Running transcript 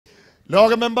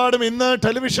ലോകമെമ്പാടും ഇന്ന്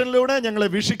ടെലിവിഷനിലൂടെ ഞങ്ങളെ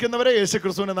വീക്ഷിക്കുന്നവരെ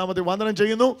യേശുക്രിസ്തുവിന്റെ നാമത്തിൽ വന്ദനം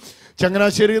ചെയ്യുന്നു.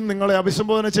 ചങ്ങനാശ്ശേരിയിൽ നിങ്ങളെ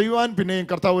അഭിസംബോധന ചെയ്യുവാൻ പിന്നെയും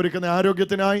കർത്താവ് ഒരുക്കുന്ന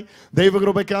ആരോഗ്യത്തിനായി,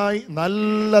 ദൈവകൃപയ്ക്കായി,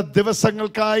 നല്ല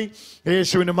ദിവസങ്ങൾക്കായി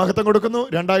യേശുവിന് മഹത്വം കൊടുക്കുന്നു.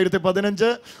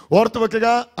 2015 ഓർത്തു വെക്കുക,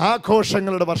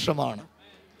 ആഘോഷങ്ങളുടെ വർഷമാണ്.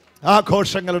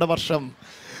 ആഘോഷങ്ങളുടെ വർഷം,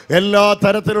 എല്ലാ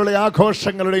തരത്തിലുള്ള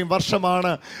ആഘോഷങ്ങളുടെയും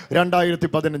വർഷമാണ്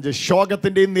 2015.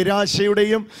 ശോകത്തിൻ്റെയും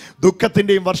നിരാശയുടെയും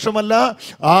ദുഃഖത്തിൻ്റെയും വർഷമല്ല,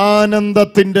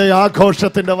 ആനന്ദത്തിൻ്റെ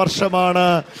ആഘോഷത്തിൻ്റെ വർഷമാണ്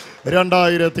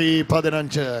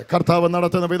 2015. കർത്താവ്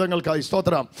നടത്തുന്ന വിധങ്ങൾക്കായി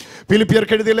സ്തോത്രം.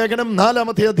 ഫിലിപ്പിയർക്ക് എഴുതിയ ലേഖനം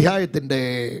 4-ാമത്തെ അധ്യായത്തിൻ്റെ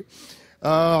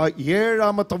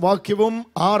 7-ാമത്തെ വാക്യവും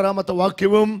 6-ാമത്തെ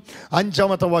വാക്യവും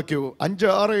 5-ാമത്തെ വാക്യവും,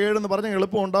 5, 6, 7 എന്ന് പറഞ്ഞാൽ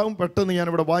എളുപ്പമുണ്ടാകും. പെട്ടെന്ന്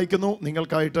ഞാനിവിടെ വായിക്കുന്നു,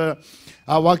 നിങ്ങൾക്കായിട്ട്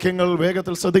ആ വാക്യങ്ങൾ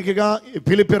വേഗത്തിൽ ശ്രദ്ധിക്കുക.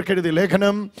 ഫിലിപ്പിയർക്ക് എഴുതിയ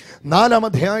ലേഖനം 4-ാം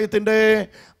അധ്യായത്തിൻ്റെ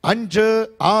 5,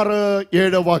 6,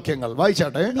 7 വാക്യങ്ങൾ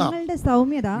വായിച്ചാട്ടെ.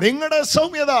 നിങ്ങളുടെ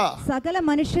സൗമ്യത സകല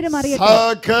മനുഷ്യരും അറിയട്ടെ.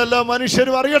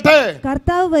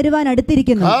 കർത്താവ് വരുവാൻ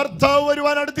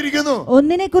അടുത്തിരിക്കുന്നു.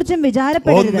 ഒന്നിനെ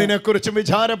കുറിച്ചും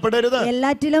വിചാരപ്പെടരുത്.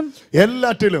 എല്ലാറ്റിലും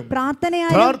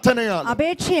പ്രാർത്ഥനയാലും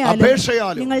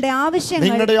അപേക്ഷയാലും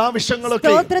നിങ്ങളുടെ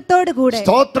ആവശ്യങ്ങളൊക്കെ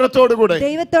സ്തോത്രത്തോടുകൂടെ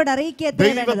ദൈവത്തോട്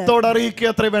അറിയിക്കുക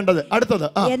വേണ്ടത്. അടുത്തത്,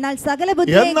 എന്നാൽ സകല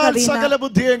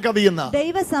ബുദ്ധിയെയും കവിയുന്ന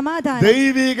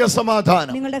ദൈവീക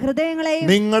സമാധാനം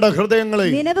നിങ്ങളുടെ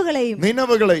ഹൃദയങ്ങളെയും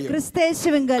നിനവുകളെയും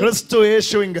ക്രിസ്തു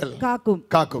യേശുവിങ്കൽ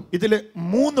കാക്കും. ഇതിലെ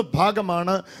 3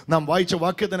 ഭാഗമാണ് നാം വായിച്ച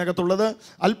വാക്യത്തിനകത്തുള്ളത്.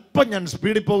 അല്പം ഞാൻ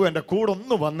സ്പീഡിൽ പോകും, എൻ്റെ കൂടെ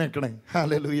ഒന്ന് വന്നേക്കണേ.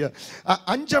 ഹല്ലേലൂയ.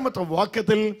 5-ാമത്തെ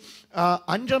വാക്യത്തിൽ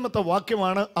 5-ാമത്തെ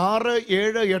വാക്യമാണ് 6,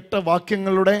 7, 8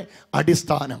 വാക്യങ്ങളുടെ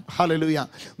അടിസ്ഥാനം. ഹല്ലേലൂയ.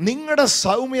 നിങ്ങളുടെ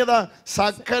സൗമ്യത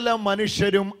സകല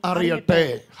മനുഷ്യരും അറിയട്ടെ.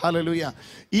 ഹല്ലേലൂയ.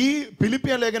 ഈ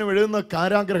ഫിലിപ്പിയ ലേഖനം എഴുതുന്ന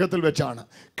കാരാഗ്രഹത്തിൽ വെച്ചാണ്.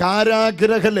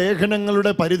 കാരാഗ്രഹ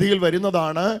ലേഖനങ്ങളുടെ പരിധിയിൽ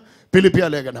വരുന്നതാണ് ഫിലിപ്പിയ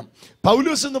ലേഖനം.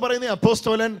 പൗലോസ് എന്ന് പറയുന്ന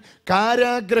അപ്പോസ്തലൻ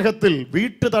കാരാഗ്രഹത്തിൽ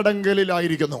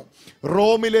വീട്ടുതടങ്കലിലായിരിക്കുന്നു.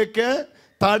 റോമിലേക്ക്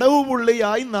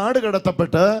തടവുപുള്ളിയായി നാട്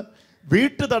കടത്തപ്പെട്ട്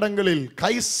വീട്ടുതടങ്കലിൽ,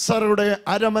 കൈസറുടെ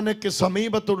അരമനയ്ക്ക്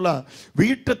സമീപത്തുള്ള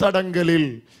വീട്ടുതടങ്കലിൽ,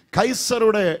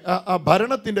 കൈസറുടെ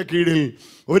ഭരണത്തിൻ്റെ കീഴിൽ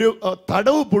ഒരു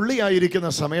തടവ് പുള്ളിയായിരിക്കുന്ന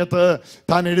സമയത്ത്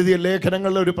താൻ എഴുതിയ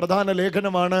ലേഖനങ്ങളിലെ ഒരു പ്രധാന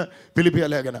ലേഖനമാണ് ഫിലിപ്പിയ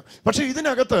ലേഖനം. പക്ഷെ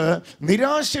ഇതിനകത്ത്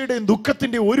നിരാശയുടെയും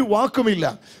ദുഃഖത്തിൻ്റെയും ഒരു വാക്കുമില്ല.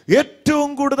 ഏറ്റവും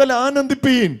കൂടുതൽ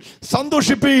ആനന്ദിപ്പീൻ,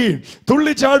 സന്തോഷിപ്പീൻ,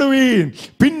 തുള്ളിച്ചാടുവീൻ,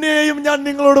 പിന്നെയും ഞാൻ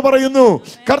നിങ്ങളോട് പറയുന്നു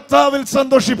കർത്താവിൽ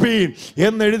സന്തോഷിപ്പീൻ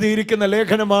എന്നെഴുതിയിരിക്കുന്ന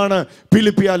ലേഖനമാണ്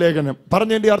ഫിലിപ്പിയ ലേഖനം.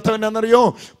 പറഞ്ഞതിൻ്റെ അർത്ഥം എന്നാണെന്നറിയോ?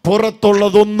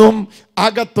 പുറത്തുള്ളതൊന്നും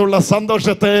അകത്തുള്ള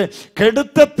സന്തോഷത്തെ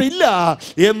കെടുത്തത്തില്ല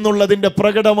എന്നുള്ളതിൻ്റെ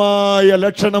പ്രകടമായ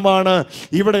ലക്ഷണമാണ്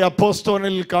ഇവിടെ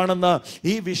അപ്പോസ്തലനിൽ കാണുന്ന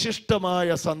ഈ വിശിഷ്ടമായ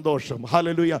സന്തോഷം.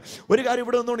 ഹല്ലേലൂയ. ഒരു കാര്യം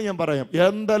ഇവിടെ ഒന്നുകൂടി ഞാൻ പറയാം.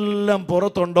 എന്തെല്ലാം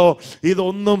പുറത്തുണ്ടോ,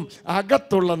 ഇതൊന്നും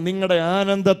അകത്തുള്ള നിങ്ങളുടെ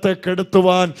ആനന്ദത്തെ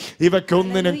കെടുത്തുവാൻ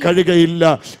ഇവയ്ക്കൊന്നിനും കഴിയുകയില്ല.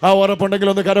 ആ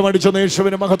ഉറപ്പുണ്ടെങ്കിൽ ഒന്ന് കരമടിച്ചൊന്ന്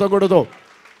യേശുവിന് മഹത്വം കൊടുത്തോ.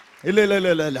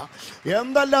 ഇല്ല.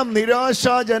 എന്തെല്ലാം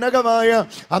നിരാശാജനകമായ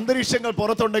അന്തരീക്ഷങ്ങൾ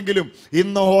പുറത്തുണ്ടെങ്കിലും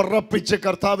ഇന്ന് ഉറപ്പിച്ച്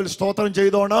കർത്താവിൽ സ്തോത്രം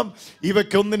ചെയ്തോണം.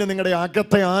 ഇവയ്ക്കൊന്നിന് നിങ്ങളുടെ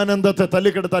അകത്തെ ആനന്ദത്തെ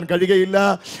തല്ലിക്കെടുത്താൻ കഴിയുകയില്ല.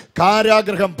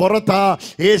 കാരാഗ്രഹം പുറത്താ,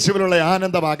 യേശുവിലുള്ള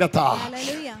ആനന്ദം അകത്താ.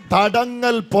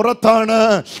 തടങ്ങൽ പുറത്താണ്,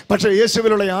 പക്ഷെ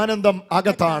യേശുവിലുള്ള ആനന്ദം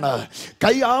അകത്താണ്.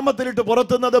 കൈ ആമത്തിലിട്ട്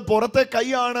പുറത്തുന്നത് പുറത്തെ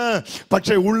കൈയാണ്,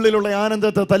 പക്ഷെ ഉള്ളിലുള്ള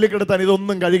ആനന്ദത്തെ തല്ലിക്കെടുത്താൻ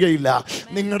ഇതൊന്നും കഴിയുകയില്ല.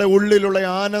 നിങ്ങളുടെ ഉള്ളിലുള്ള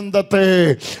ആനന്ദത്തെ,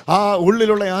 ആ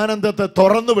ഉള്ളിലുള്ള ആനന്ദത്തെ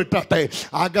തുറന്നു വിട്ടട്ടെ.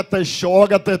 അകത്തെ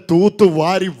ശോകത്തെ തൂത്തു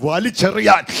വാരി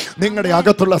വലിച്ചെറിയാൻ നിങ്ങളുടെ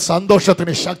അകത്തുള്ള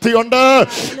സന്തോഷത്തിന് ശക്തിയുണ്ട്.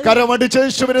 കരമടിച്ച്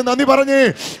യേശുവിന് നന്ദി പറഞ്ഞ്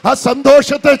ആ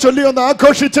സന്തോഷത്തെ ചൊല്ലി ഒന്ന്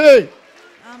ആഘോഷിച്ച്.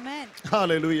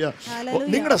 ഹല്ലേലൂയ.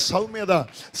 നിങ്ങളുടെ സൗമ്യത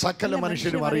സകല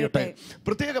മനുഷ്യരും അറിയട്ടെ.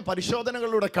 പ്രത്യേക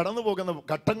പരിശോധനകളിലൂടെ കടന്നു പോകുന്ന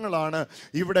ഘട്ടങ്ങളാണ്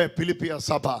ഇവിടെ ഫിലിപ്പിയ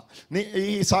സഭ. ഈ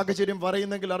സാഹചര്യം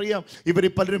പറയുന്നെങ്കിൽ അറിയാം, ഇവർ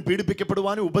പലരും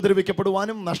പീഡിപ്പിക്കപ്പെടുവാനും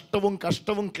ഉപദ്രവിക്കപ്പെടുവാനും നഷ്ടവും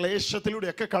കഷ്ടവും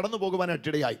ക്ലേശത്തിലൂടെയൊക്കെ കടന്നു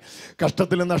പോകുവാനായിട്ടിടയായി.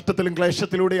 കഷ്ടത്തിലും നഷ്ടത്തിലും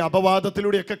ക്ലേശത്തിലൂടെയും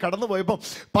അപവാദത്തിലൂടെയൊക്കെ കടന്നു പോയപ്പോൾ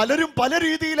പലരും പല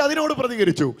രീതിയിൽ അതിനോട്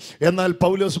പ്രതികരിച്ചു. എന്നാൽ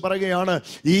പൗലോസ് പറയുകയാണ്,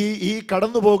 ഈ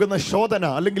കടന്നു പോകുന്ന ശോധന,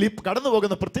 അല്ലെങ്കിൽ ഈ കടന്നു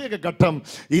പോകുന്ന പ്രത്യേക ഘട്ടം,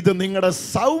 ഇത് നിങ്ങളുടെ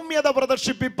സൗമ്യത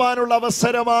പ്രദർശിപ്പിക്കാനുള്ള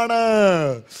അവസരമാണ്.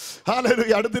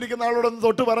 ഹല്ലേലൂയ. അടുത്തിരിക്കുന്ന ആളോടൊന്ന്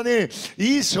തൊട്ട് പറഞ്ഞ്,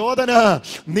 ഈ ശോധന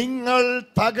നിങ്ങൾ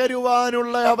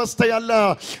തകരുവാനുള്ള അവസ്ഥയല്ല,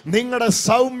 നിങ്ങളുടെ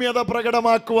സൗമ്യത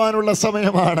പ്രകടമാക്കുവാനുള്ള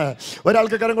സമയമാണ്.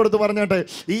 ഒരാൾക്ക് കരം കൊടുത്ത് പറഞ്ഞാട്ടെ,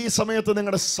 ഈ സമയത്ത്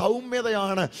നിങ്ങളുടെ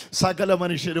സൗമ്യതയാണ് സകല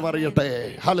മനുഷ്യരും അറിയട്ടെ.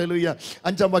 ഹല്ലേലൂയ.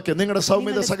 5-ാം വാക്യം, നിങ്ങളുടെ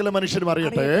സൗമ്യത സകല മനുഷ്യരും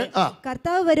അറിയട്ടെ.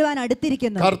 കർത്താവ് വരുവാൻ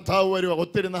അടുത്തിരിക്കുന്നു. കർത്താവ് വരുവാ.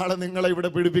 ഒത്തിരി നാളെ നിങ്ങളെ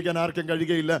ഇവിടെ പീഡിപ്പിക്കാൻ ആർക്കും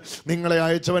കഴിയുകയില്ല. നിങ്ങളെ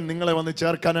അയച്ചവൻ നിങ്ങളെ വന്ന്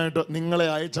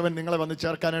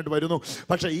ചേർക്കാനായിട്ട് വരുന്നു.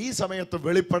 പക്ഷെ ഈ സമയത്ത്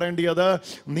വെളിപ്പെടേണ്ടിയത്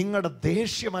നിങ്ങളുടെ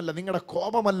ദേഷ്യമല്ല, നിങ്ങളുടെ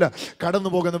കോപമല്ല. കടന്നു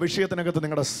പോകുന്ന വിഷയത്തിനകത്ത്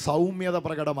നിങ്ങളുടെ സൗമ്യത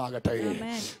പ്രകടമാകട്ടെ.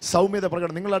 സൗമ്യത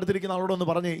പ്രകടനം. നിങ്ങൾ അടുത്തിരിക്കുന്ന ആളോടൊന്ന്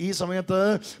പറഞ്ഞ്, ഈ സമയത്ത്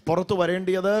പുറത്തു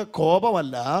വരേണ്ടിയത്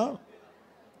കോപമല്ല,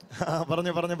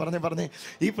 പറഞ്ഞ്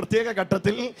ഈ പ്രത്യേക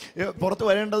ഘട്ടത്തിൽ പുറത്തു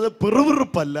വരേണ്ടത്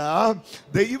പിറുപിറുപ്പല്ല,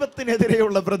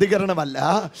 ദൈവത്തിനെതിരെയുള്ള പ്രതികരണമല്ല.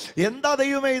 എന്താ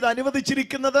ദൈവമേ ഇത്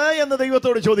അനുവദിച്ചിരിക്കുന്നത് എന്ന്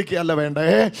ദൈവത്തോട് ചോദിക്കുകയല്ല വേണ്ടേ.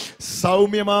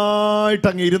 സൗമ്യമായിട്ട്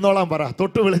അങ്ങ് ഇരുന്നോളാൻ പറ.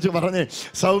 തൊട്ട് വിളിച്ച് പറഞ്ഞ്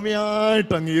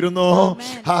സൗമ്യമായിട്ട് അങ്ങ് ഇരുന്നോ.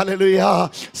 ഹല്ലേലൂയ.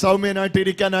 സൗമ്യനായിട്ട്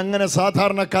ഇരിക്കാൻ അങ്ങനെ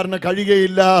സാധാരണക്കാരന്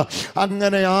കഴിയുകയില്ല.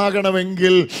 അങ്ങനെ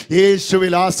ആകണമെങ്കിൽ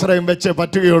യേശുവിൽ ആശ്രയം വെച്ച്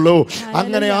പറ്റുകയുള്ളൂ.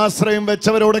 അങ്ങനെ ആശ്രയം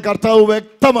വെച്ചവരോട് കർത്താവ്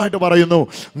വ്യക്തമായിട്ട് പറയുന്നു,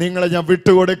 നിങ്ങളെ ഞാൻ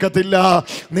വിട്ടുകൊടുക്കത്തില്ല.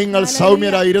 നിങ്ങൾ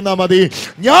സൗമ്യരായിരുന്നാ മതി,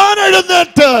 ഞാൻ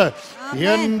എഴുന്നേറ്റ്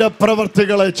എന്റെ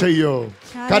പ്രവർത്തികളെ ചെയ്യൂ.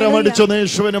 കരമടിച്ചു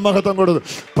യേശുവിന് മഹത്വം കൊടുത്തു.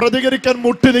 പ്രതികരിക്കാൻ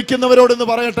മുട്ടി നിൽക്കുന്നവരോടൊന്ന്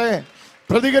പറയട്ടെ,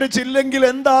 പ്രതികരിച്ചില്ലെങ്കിൽ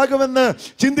എന്താകുമെന്ന്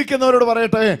ചിന്തിക്കുന്നവരോട്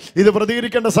പറയട്ടെ, ഇത്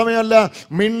പ്രതികരിക്കേണ്ട സമയമല്ല,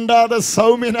 മിണ്ടാതെ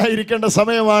സൗമ്യനായിരിക്കേണ്ട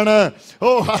സമയമാണ്. ഓ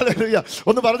ഹല്ലേലൂയ.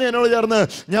 ഒന്ന് പറഞ്ഞു എന്നോട് ചേർന്ന്,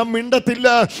 ഞാൻ മിണ്ടത്തില്ല,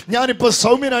 ഞാനിപ്പോ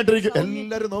സൗമ്യനായിട്ടിരിക്കും.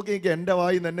 എല്ലാവരും നോക്കി നിൽക്കുക, എന്റെ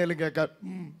വായി എന്നേലും കേൾക്കാൻ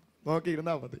നോക്കി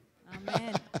ഇരുന്നാ മതി.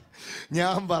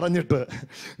 ഞാൻ പറഞ്ഞിട്ട്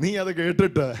നീ അത്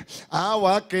കേട്ടിട്ട് ആ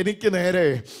വാക്ക് എനിക്ക് നേരെ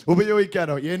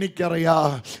ഉപയോഗിക്കാനോ? എനിക്കറിയാ,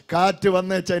 കാറ്റ്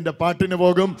വന്നേച്ച അതിന്റെ പാട്ടിന്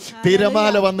പോകും,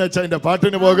 തിരമാല വന്നേച്ച അതിന്റെ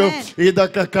പാട്ടിന് പോകും.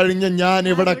 ഇതൊക്കെ കഴിഞ്ഞ് ഞാൻ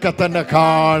ഇവിടൊക്കെ തന്നെ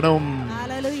കാണും.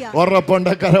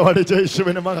 ഉറപ്പുണ്ട്. കരവടിച്ച്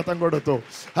യേശുവിന് മഹത്വം കൊടുത്തു.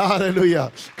 ഹല്ലേലൂയ.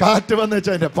 കാറ്റ് വന്നേച്ച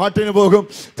അതിന്റെ പാട്ടിന് പോകും,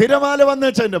 തിരമാല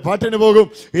വന്നേച്ച അതിന്റെ പാട്ടിന് പോകും.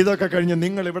 ഇതൊക്കെ കഴിഞ്ഞ്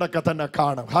നിങ്ങൾ ഇവിടൊക്കെ തന്നെ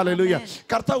കാണും. ഹല്ലേലൂയ.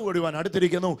 കർത്താവ് ഓടുവാൻ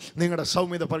അടുത്തിരിക്കുന്നു. നിങ്ങളുടെ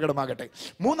സൗമ്യത പ്രകടമാകട്ടെ.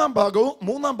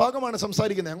 മൂന്നാം ഭാഗമാണ്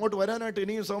സംസാരിക്കുന്നത്. അങ്ങോട്ട് വരാനായിട്ട്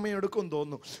ഇനിയും സമയം എടുക്കും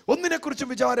തോന്നുന്നു. ഒന്നിനെ കുറിച്ചും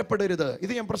വിചാരപ്പെടരുത്.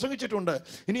 ഇത് ഞാൻ പ്രസംഗിച്ചിട്ടുണ്ട്,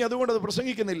 ഇനി അതുകൊണ്ട് അത്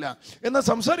പ്രസംഗിക്കുന്നില്ല. എന്നാൽ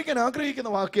സംസാരിക്കാൻ ആഗ്രഹിക്കുന്ന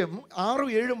വാക്യം 6,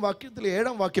 7 വാക്യത്തിൽ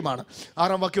 7-ാം വാക്യമാണ്.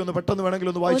 6-ാം വാക്യം ഒന്ന് പെട്ടെന്ന്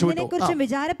വേണമെങ്കിൽ ഒന്ന് വായിച്ചു വിട്ടു.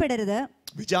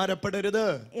 വിചാരപ്പെടരുത്,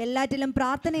 എല്ലാറ്റിലും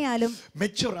പ്രാർത്ഥനയാലും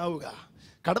മെച്ചുവർ ആവുക.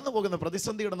 കടന്നു പോകുന്ന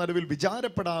പ്രതിസന്ധിയുടെ നടുവിൽ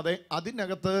വിചാരപ്പെടാതെ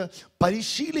അതിനകത്ത്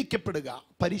പരിശീലിക്കപ്പെടുക.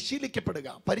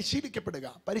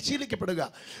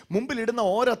 മുമ്പിലിടുന്ന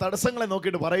ഓരോ തടസ്സങ്ങളെ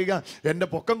നോക്കിയിട്ട് പറയുക, എൻ്റെ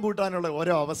പൊക്കം കൂട്ടാനുള്ള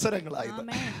ഓരോ അവസരങ്ങളായത്.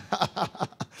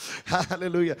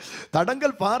 ഹല്ലേലൂയ.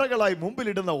 തടങ്കൽ പാറകളായി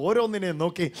മുമ്പിലിടുന്ന ഓരോന്നിനെ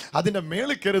നോക്കി അതിന്റെ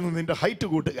മേളിൽ കയറി നിന്റെ ഹൈറ്റ്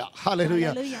കൂട്ടുക. ഹല്ലേലൂയ.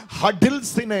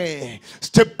 ഹഡിൽസിനെ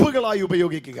സ്റ്റെപ്പുകളായി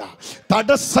ഉപയോഗിക്കുക.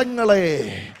 തടസ്സങ്ങളെ,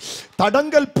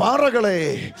 തടങ്കൽ പാറകളെ,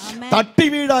 തട്ടി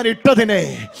വീഴാൻ ഇട്ടതിനെ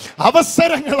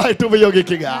അവസരങ്ങളായിട്ട്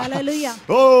ഉപയോഗിക്കുക.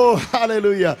 ഓ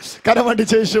ഹല്ലേലൂയ.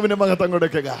 കരമടിച്ച് യേശുവിന് മഹത്വം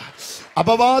കൊടുക്കുക.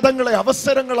 അപവാദങ്ങളെ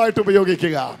അവസരങ്ങളായിട്ട്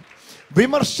ഉപയോഗിക്കുക.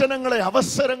 വിമർശനങ്ങളെ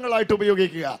അവസരങ്ങളായിട്ട്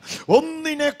ഉപയോഗിക്കുക.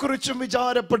 ഒന്നിനെ കുറിച്ചും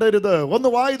വിചാരപ്പെടരുത്. ഒന്ന്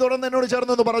വായി തുറന്ന് എന്നോട്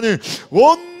ചേർന്നൊന്ന് പറഞ്ഞ്,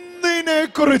 ഒന്നിനെ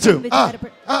കുറിച്ചും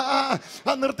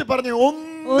നിർത്തി പറഞ്ഞു,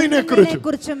 ഒന്നിനെ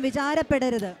കുറിച്ചും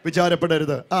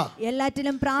വിചാരപ്പെടരുത്.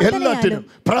 എല്ലാറ്റിലും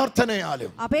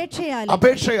പ്രാർത്ഥനയാലും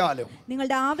അപേക്ഷയാലും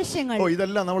നിങ്ങളുടെ ആവശ്യങ്ങൾ.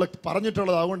 ഇതെല്ലാം നമ്മൾ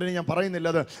പറഞ്ഞിട്ടുള്ളത്, അതുകൊണ്ട് ഞാൻ പറയുന്നില്ല.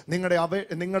 അത്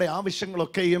നിങ്ങളുടെ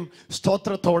ആവശ്യങ്ങളൊക്കെയും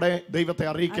സ്തോത്രത്തോടെ ദൈവത്തെ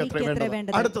അറിയിക്കത്രേ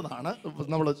വേണ്ടത്. അടുത്തതാണ്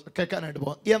നമ്മൾ കേൾക്കാനായിട്ട്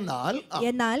പോകും.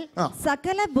 എന്നാൽ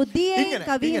സകല ബുദ്ധിയെ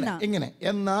കവിയുന്ന. ഇങ്ങനെ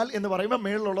എന്നാൽ എന്ന് പറയുമ്പോൾ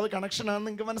മേളിലുള്ളത് കണക്ഷൻ ആണെന്ന്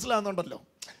നിങ്ങൾക്ക് മനസ്സിലാകുന്നുണ്ടല്ലോ.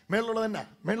 മേളിലുള്ളത്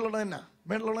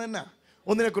തന്നെ.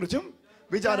 ഒന്നിനെ കുറിച്ചും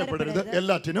വിചാരപ്പെടരുത്,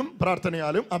 എല്ലാറ്റിനും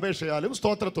പ്രാർത്ഥനയാലും അപേക്ഷയാലും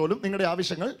സ്തോത്രത്തോലും നിങ്ങളുടെ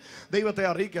ആവശ്യങ്ങൾ ദൈവത്തെ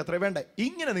അറിയിക്കുക അത്രേ വേണ്ടേ.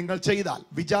 ഇങ്ങനെ നിങ്ങൾ ചെയ്താൽ,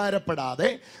 വിചാരപ്പെടാതെ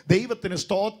ദൈവത്തിന്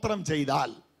സ്തോത്രം ചെയ്താൽ,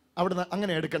 അവിടുന്ന്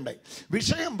അങ്ങനെ എടുക്കണ്ടേ.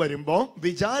 വിഷയം വരുമ്പോൾ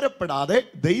വിചാരപ്പെടാതെ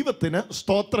ദൈവത്തിന്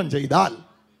സ്തോത്രം ചെയ്താൽ,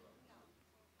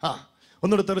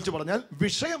 ഒന്നുകൂടെ തെറിച്ച് പറഞ്ഞാൽ,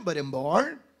 വിഷയം വരുമ്പോൾ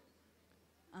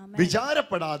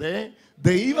വിചാരപ്പെടാതെ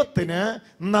ദൈവത്തിന്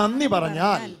നന്ദി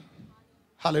പറഞ്ഞാൽ,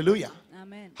 ഹല്ലേലൂയ,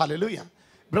 ഹല്ലേലൂയ.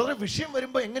 ബ്രദറെ, വിഷയം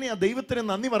വരുമ്പോൾ എങ്ങനെയാ ദൈവത്തിന്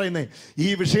നന്ദി പറയുന്നത്? ഈ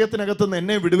വിഷയത്തിനകത്ത് നിന്ന്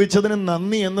എന്നെ വിടുവിച്ചതിന്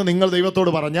നന്ദി എന്ന് നിങ്ങൾ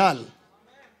ദൈവത്തോട് പറഞ്ഞാൽ,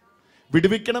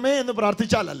 വിടുവിക്കണമേ എന്ന്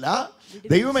പ്രാർത്ഥിച്ചാലല്ല,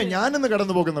 ദൈവമേ ഞാനിന്ന്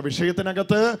കടന്നു പോകുന്ന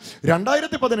വിഷയത്തിനകത്ത്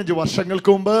 2015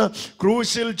 വർഷങ്ങൾക്ക് മുമ്പ്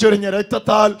ക്രൂശിൽ ചൊരിഞ്ഞ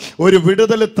രക്തത്താൽ ഒരു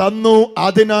വിടുതൽ തന്നു,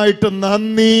 അതിനായിട്ട്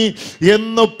നന്ദി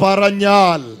എന്ന്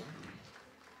പറഞ്ഞാൽ,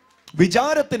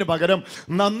 വിചാരത്തിന് പകരം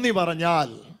നന്ദി പറഞ്ഞാൽ,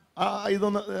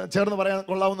 ഇതൊന്ന് ചേർന്ന് പറയാൻ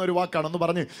കൊള്ളാവുന്ന ഒരു വാക്കാണ്. ഒന്ന്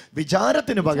പറഞ്ഞ്,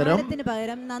 വിചാരത്തിന് പകരം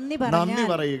നന്ദി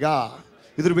പറയുക.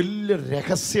 ഇതൊരു വലിയ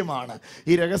രഹസ്യമാണ്.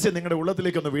 ഈ രഹസ്യം നിങ്ങളുടെ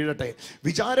ഉള്ളത്തിലേക്ക് ഒന്ന് വീഴട്ടെ.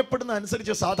 വിചാരപ്പെടുന്ന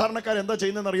അനുസരിച്ച് സാധാരണക്കാർ എന്താ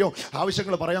ചെയ്യുന്നതെന്നറിയോ?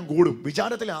 ആവശ്യങ്ങൾ പറയാൻ കൂടും.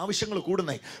 വിചാരത്തിലെ ആവശ്യങ്ങൾ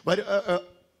കൂടുന്നേ.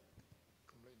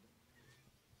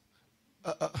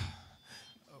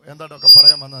 എന്താണ്ടൊക്കെ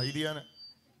പറയാൻ വന്ന ഇരിയാന്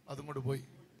അതും കൊണ്ട് പോയി.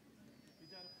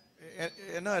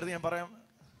 എന്നായിരുന്നു ഞാൻ പറയാം?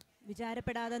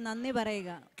 വിചാരപ്പെടാതെ നന്ദി പറയുക.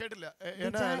 കേട്ടില്ല.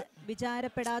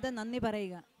 വിചാരപ്പെടാതെ നന്ദി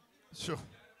പറയുക.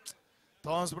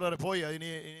 തോമസ് ബ്രദർ പോയി.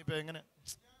 ഇനിയിപ്പോ എങ്ങനെ,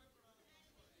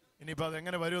 ഇനിയിപ്പോ അത്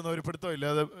എങ്ങനെ വരുമെന്ന് ഒരു പിടുത്തമില്ല.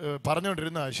 അത്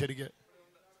പറഞ്ഞുകൊണ്ടിരുന്ന ശരിക്ക്.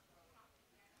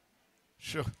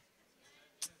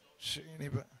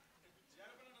 ഇനിയിപ്പോ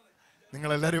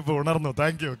നിങ്ങളെല്ലാരും ഇപ്പൊ ഉണർന്നു.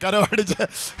 Thank you. കരമടിച്ച്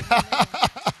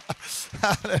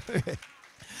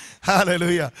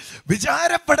ഹല്ലേലൂയ.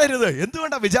 വിചാരപ്പെടരുത്.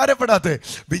 എന്തുകൊണ്ടാ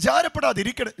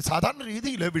വിചാരപ്പെടാതിരിക്കണം. സാധാരണ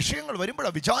രീതിയിൽ വിഷയങ്ങൾ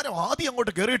വരുമ്പോഴാണ് വിചാരം ആദ്യം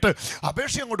അങ്ങോട്ട് കയറിയിട്ട്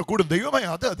അപേക്ഷ അങ്ങോട്ട് കൂടും. ദൈവമേ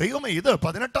അത്, ദൈവമേ ഇത്,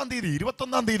 18-ാം തീയതി,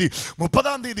 21-ാം തീയതി,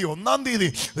 30-ാം തീയതി, 1-ാം തീയതി,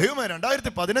 ദൈവമേ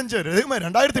 2015, ദൈവമേ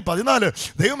 2014,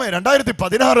 ദൈവമേ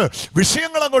 2016,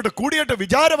 വിഷയങ്ങൾ അങ്ങോട്ട് കൂടിയിട്ട്,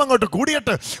 വിചാരം അങ്ങോട്ട്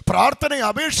കൂടിയിട്ട് പ്രാർത്ഥനയും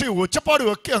അപേക്ഷയും ഒച്ചപ്പാടും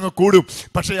ഒക്കെ അങ്ങ് കൂടും.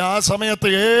 പക്ഷെ ആ സമയത്ത്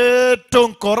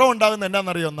ഏറ്റവും കുറവുണ്ടാകുന്ന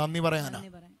എന്നാന്നറിയോ? നന്ദി പറയാനാ.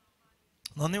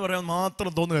 നന്ദി പറയാൻ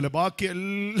മാത്രം തോന്നുകയല്ല, ബാക്കി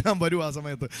എല്ലാം വരും ആ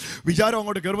സമയത്ത്. വിചാരം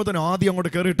അങ്ങോട്ട് കയറുമ്പോൾ തന്നെ ആദ്യം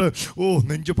അങ്ങോട്ട് കയറിയിട്ട്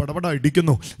നെഞ്ച് പടപട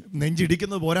ഇടിക്കുന്നു.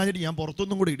 നെഞ്ചിടിക്കുന്നത് പോരാഞ്ഞിട്ട് ഞാൻ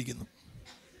പുറത്തൊന്നും കൂടി ഇടിക്കുന്നു.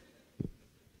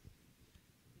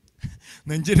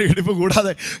 നെഞ്ചിനെ ഇടിപ്പ്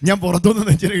കൂടാതെ ഞാൻ പുറത്തുനിന്ന്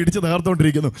നെഞ്ചിനെ ഇടിച്ച്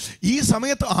തകർത്തുകൊണ്ടിരിക്കുന്നു. ഈ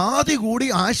സമയത്ത് ആദ്യ കൂടി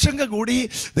ആശങ്ക കൂടി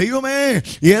ദൈവമേ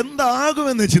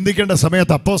എന്താകുമെന്ന് ചിന്തിക്കേണ്ട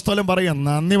സമയത്ത് അപ്പോസ്തലൻ പറയാം,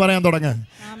 നന്ദി പറയാൻ തുടങ്ങ.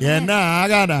 എന്നാ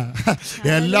ആകാനാ?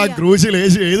 എല്ലാ ക്രൂശിൽ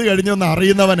യേശു എഴുതി കഴിഞ്ഞൊന്ന്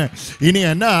അറിയുന്നവന് ഇനി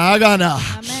എന്നാ ആകാനാ?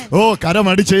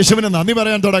 കരമടിച്ച് യേശുവിന് നന്ദി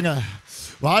പറയാൻ തുടങ്ങ.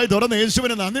 വായ് തുറന്ന്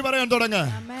യേശുവിന് നന്ദി പറയാൻ തുടങ്ങ.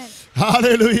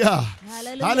 Hallelujah,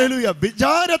 hallelujah.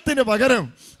 വിചാരത്തിന് പകരം,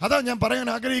 അതാ ഞാൻ പറയാൻ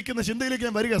ആഗ്രഹിക്കുന്ന ചിന്തയിലേക്ക്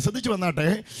ഞാൻ വരിക. ശ്രദ്ധിച്ചു വന്നാട്ടെ.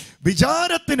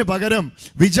 വിചാരത്തിന് പകരം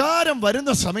വിചാരം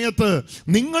വരുന്ന സമയത്ത്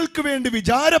നിങ്ങൾക്ക് വേണ്ടി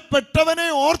വിചാരപ്പെട്ടവനെ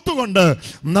ഓർത്തുകൊണ്ട്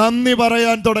നന്ദി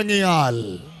പറയാൻ തുടങ്ങിയാൽ,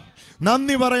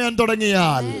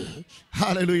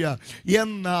 ഹല്ലേലൂയ,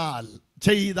 എന്നാൽ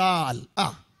ചെയ്താൽ,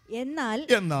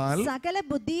 എന്നാൽ സകല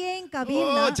ബുദ്ധിയെയും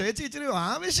കവിയുന്ന, ചേച്ചി ഇച്ചിരി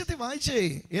ആവേശത്തിൽ വായിച്ചേ.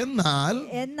 എന്നാൽ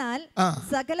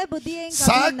സകല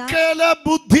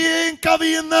ബുദ്ധിയെയും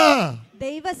കവിയുന്ന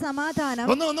ദൈവ സമാധാനം.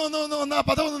 ഒന്ന് ആ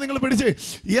പദം ഒന്ന് നിങ്ങൾ പിടിച്ച്.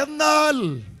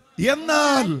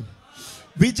 എന്നാൽ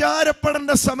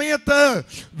വിചാരപ്പെടേണ്ട സമയത്ത്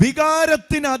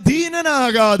വികാരത്തിന്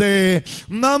അധീനനാകാതെ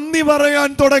നന്ദി പറയാൻ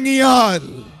തുടങ്ങിയാൽ,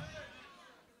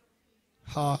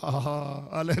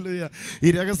 ഹല്ലേലൂയ. ഈ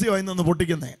രഹസ്യമായി നിന്ന്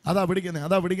പൊട്ടിക്കുന്നേ, അതാ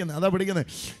പിടിക്കുന്നേ.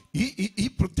 ഈ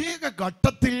പ്രത്യേക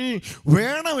ഘട്ടത്തിൽ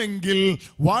വേണമെങ്കിൽ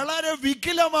വളരെ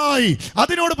വികലമായി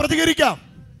അതിനോട് പ്രതികരിക്കാം.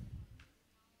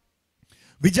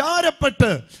 വിചാരപ്പെട്ട്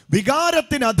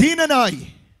വികാരത്തിന് അധീനനായി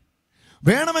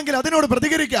വേണമെങ്കിൽ അതിനോട്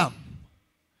പ്രതികരിക്കാം.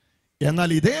 എന്നാൽ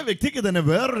ഇതേ വ്യക്തിക്ക് തന്നെ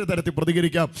വേറൊരു തരത്തിൽ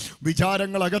പ്രതികരിക്കാം.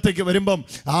 വിചാരങ്ങൾ അകത്തേക്ക് വരുമ്പം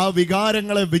ആ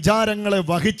വിചാരങ്ങളെ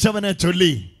വഹിച്ചവനെ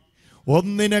ചൊല്ലി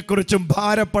ഒന്നിനെക്കുറിച്ചും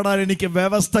ഭാരപ്പെടാൻ എനിക്ക്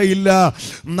വ്യവസ്ഥയില്ല,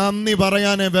 നന്ദി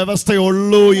പറയാനേ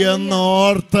വ്യവസ്ഥയുള്ളൂ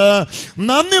എന്നോർത്ത്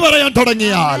നന്ദി പറയാൻ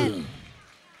തുടങ്ങിയാൽ,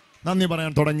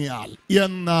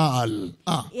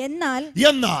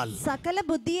 എന്നാൽ സകല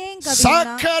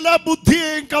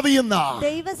ബുദ്ധിയെയും കവിയുന്ന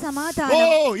ദൈവ സമാധാനം.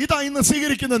 ഇതാ ഇന്ന്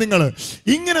സ്വീകരിക്കുന്ന നിങ്ങൾ.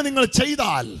 ഇങ്ങനെ നിങ്ങൾ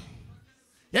ചെയ്താൽ,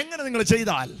 എങ്ങനെ നിങ്ങൾ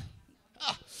ചെയ്താൽ,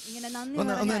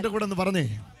 എന്റെ കൂടെ ഒന്ന് പറഞ്ഞേ.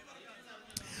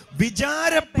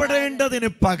 വിചാരപ്പെടേണ്ടതിന്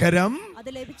പകരം അത്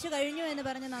ലഭിച്ചു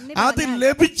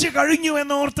കഴിഞ്ഞു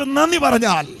എന്നോർത്ത് നന്ദി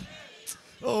പറഞ്ഞാൽ,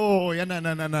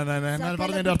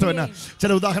 പറഞ്ഞതിന്റെ അർത്ഥം എന്നാ? ചില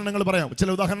ഉദാഹരണങ്ങൾ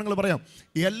പറയാം.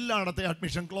 എല്ലായിടത്തെ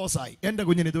അഡ്മിഷൻ ക്ലോസ് ആയി. എൻ്റെ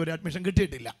കുഞ്ഞിന് ഇതുവരെ അഡ്മിഷൻ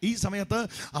കിട്ടിയിട്ടില്ല. ഈ സമയത്ത്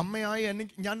അമ്മയായി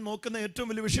ഞാൻ നോക്കുന്ന ഏറ്റവും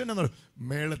വലിയ വിഷയം എന്നാണ്,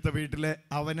 മേളത്തെ വീട്ടിലെ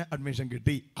അവന് അഡ്മിഷൻ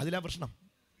കിട്ടി, അതിലാ പ്രശ്നം.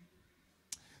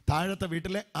 താഴത്തെ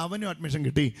വീട്ടിലെ അവനും അഡ്മിഷൻ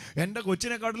കിട്ടി. എൻ്റെ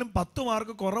കൊച്ചിനെക്കാട്ടിലും 10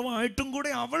 മാർക്ക് കുറവായിട്ടും കൂടെ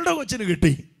അവളുടെ കൊച്ചിന്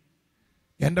കിട്ടി.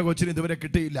 എൻ്റെ കൊച്ചിന് ഇതുവരെ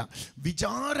കിട്ടിയില്ല.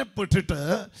 വിചാരപ്പെട്ടിട്ട്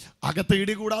അകത്ത്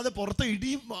ഇടി കൂടാതെ പുറത്ത്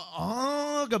ഇടിയും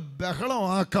ആകെ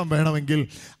ബഹളമാക്കാൻ വേണമെങ്കിൽ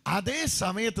അതേ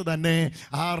സമയത്ത് തന്നെ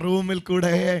ആ റൂമിൽ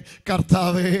കൂടെ,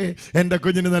 കർത്താവേ എൻ്റെ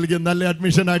കുഞ്ഞിന് നൽകിയ നല്ല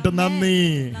അഡ്മിഷനായിട്ട് നന്ദി,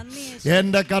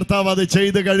 എൻ്റെ കർത്താവ് അത്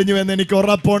ചെയ്തു കഴിഞ്ഞു എന്ന് എനിക്ക്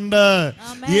ഉറപ്പുണ്ട്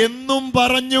എന്നും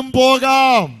പറഞ്ഞും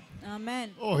പോകാം.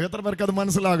 എത്ര പേർക്ക് അത്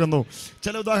മനസ്സിലാകുന്നു?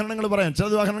 ചില ഉദാഹരണങ്ങൾ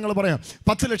പറയാം.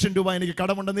 10 ലക്ഷം രൂപ എനിക്ക്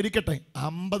കടമുണ്ടെന്നിരിക്കട്ടെ,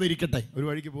 50 ഇരിക്കട്ടെ, ഒരു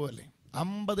വഴിക്ക് പോവല്ലേ.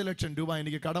 50 ലക്ഷം രൂപ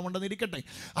എനിക്ക് കടമുണ്ടെന്നിരിക്കട്ടെ.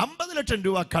 50 ലക്ഷം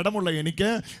രൂപ കടമുള്ള എനിക്ക്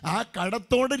ആ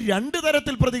കടത്തോട് 2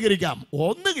 തരത്തിൽ പ്രതികരിക്കാം.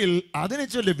 ഒന്നുകിൽ അതിനെ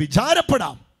ചൊല്ലി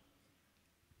വിചാരപ്പെടാം.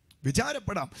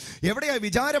 എവിടെയാ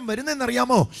വിചാരം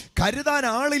വരുന്നതെന്നറിയാമോ? കരുതാൻ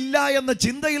ആളില്ല എന്ന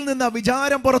ചിന്തയിൽ നിന്ന്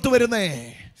വിചാരം പുറത്തു വരുന്നേ.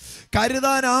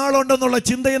 കരുതാൻ ആളുണ്ടെന്നുള്ള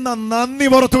ചിന്തയിൽ നിന്ന് നന്ദി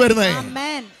പുറത്തു വരുന്നേ.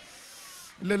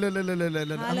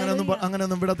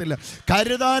 അങ്ങനെയൊന്നും വിടത്തില്ല.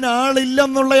 കരുതാൻ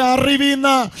ആളില്ലെന്നുള്ള അറിവിന്ന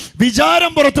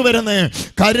വിചാരം പുറത്തു വരുന്നേ.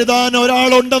 കരുതാൻ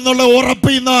ഒരാളുണ്ടെന്നുള്ള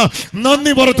ഉറപ്പിന്ന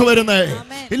നന്ദി പുറത്തു വരുന്നേ.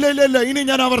 ഇല്ല, ഇനി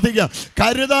ഞാൻ ആവർത്തിക്കാം.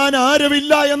 കരുതാൻ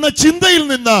ആരുമില്ല എന്ന ചിന്തയിൽ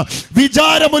നിന്ന്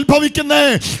വിചാരം ഉത്ഭവിക്കുന്നേ.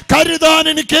 കരുതാൻ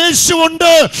എനിക്ക്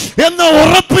യേശുവുണ്ട് എന്ന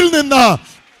ഉറപ്പിൽ നിന്ന്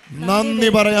നന്ദി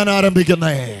പറയാൻ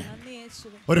ആരംഭിക്കുന്നേ.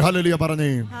 ഒരു ഹല്ലേലൂയ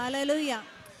പറഞ്ഞേ.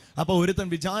 അപ്പോൾ ഒരുത്തൻ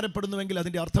വിചാരപ്പെടുന്നുവെങ്കിൽ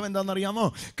അതിൻ്റെ അർത്ഥം എന്താണെന്നറിയാമോ?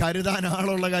 കരുതാൻ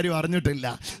ആളുള്ള കാര്യം അറിഞ്ഞിട്ടില്ല,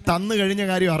 തന്നു കഴിഞ്ഞ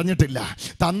കാര്യം അറിഞ്ഞിട്ടില്ല.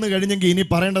 തന്നു കഴിഞ്ഞെങ്കിൽ ഇനി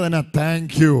പറയേണ്ടത് തന്നെ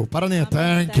താങ്ക് യു. പറഞ്ഞേ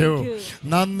താങ്ക് യു,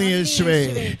 നന്ദി യേശുവേ.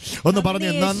 ഒന്ന്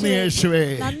പറഞ്ഞേ നന്ദി യേശുവേ,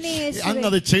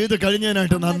 അങ്ങത് ചെയ്ത്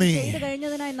കഴിഞ്ഞതിനായിട്ട് നന്ദി.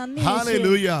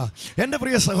 ഹല്ലേലൂയ. എൻ്റെ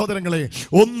പ്രിയ സഹോദരങ്ങളെ,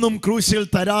 ഒന്നും ക്രൂശിൽ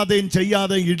തരാതെയും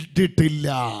ചെയ്യാതെയും ഇട്ടിട്ടില്ല.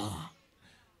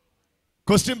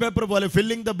 ക്വസ്റ്റ്യൻ പേപ്പർ പോലെ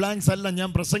ഫില്ലിംഗ് ദ ബ്ലാങ്ക്സ് അല്ല ഞാൻ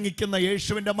പ്രസംഗിക്കുന്ന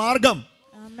യേശുവിന്റെ മാർഗം.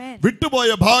 വിട്ടുപോയ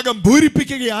ഭാഗം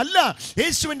പൂരിപ്പിക്കുകയല്ല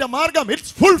യേശുവിന്റെ മാർഗം.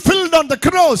 It's fulfilled on the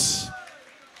cross.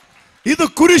 ഇത്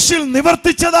കുരിശിൽ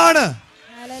നിവർത്തിച്ചതാണ്.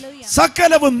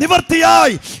 സകലവും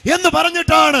നിവർത്തിയായി എന്ന്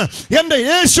പറഞ്ഞിട്ടാണ് എന്റെ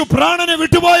യേശു പ്രാണനെ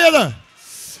വിട്ടുപോയത്.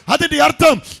 അതിന്റെ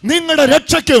അർത്ഥം നിങ്ങളുടെ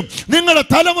രക്ഷയ്ക്കും നിങ്ങളുടെ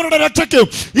തലമുറയുടെ രക്ഷയ്ക്കും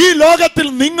ഈ ലോകത്തിൽ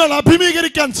നിങ്ങൾ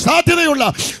അഭിമുഖീകരിക്കാൻ സാധ്യതയുള്ള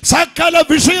സകല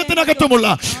വിഷയത്തിനകത്തുമുള്ള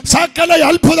സകല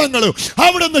അത്ഭുതങ്ങളും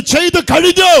അവിടുന്ന് ചെയ്തു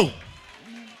കഴിഞ്ഞു.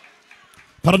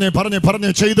 പറഞ്ഞേ പറഞ്ഞേ പറഞ്ഞേ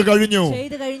ചെയ്തു കഴിഞ്ഞു,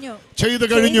 ചെയ്തു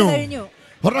കഴിഞ്ഞു.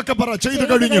 ഉറക്കെ പറ, ചെയ്തു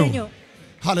കഴിഞ്ഞു.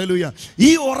 ഹല്ലേലൂയ.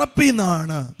 ഈ ഉറപ്പിൽ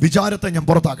നിന്നാണ് വിചാരത്തെ ഞാൻ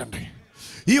പുറത്താക്കണ്ടേ.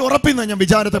 ഈ ഉറപ്പിൽ നിന്ന് ഞാൻ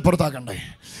വിചാരത്തെ പുറത്താക്കണ്ടേ.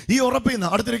 ഈ ഉറപ്പിൽ നിന്ന്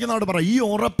അടുത്തിരിക്കുന്നവരോട് പറ, ഈ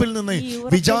ഉറപ്പിൽ നിന്ന്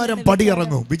വിചാരം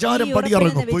പടിയിറങ്ങും, വിചാരം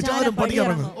പടിയിറങ്ങും, വിചാരം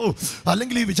പടിയിറങ്ങും.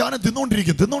 അല്ലെങ്കിൽ ഈ വിചാരം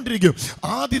തിന്നോണ്ടിരിക്കും,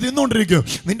 ആദ്യം തിന്നോണ്ടിരിക്കും.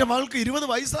 നിന്റെ മകൾക്ക് 20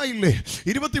 വയസ്സായില്ലേ,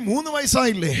 23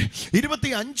 വയസ്സായില്ലേ,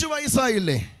 25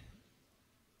 വയസ്സായില്ലേ,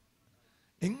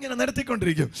 ഇങ്ങനെ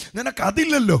നിരത്തിക്കൊണ്ടിരിക്കും.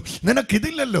 നിനക്കതില്ലല്ലോ,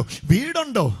 നിനക്കിതില്ലല്ലോ,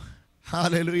 വീടുണ്ടോ?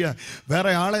 ഹല്ലേലൂയ.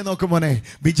 വേറെ ആളെ നോക്കും മോനെ,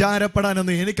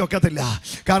 വിചാരപ്പെടാനൊന്നും എനിക്കൊക്കത്തില്ല.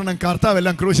 കാരണം കർത്താവ്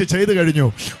എല്ലാം ക്രൂശി ചെയ്തു കഴിഞ്ഞു.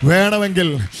 വേണമെങ്കിൽ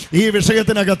ഈ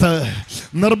വിഷയത്തിനകത്ത്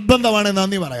നിർബന്ധമാണ്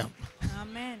നന്ദി പറയാം.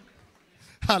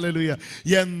 ഹല്ലേലൂയ.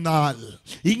 എന്നാൽ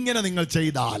ഇങ്ങനെ നിങ്ങൾ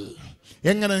ചെയ്താൽ,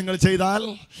 എങ്ങനെ നിങ്ങൾ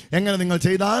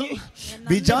ചെയ്താൽ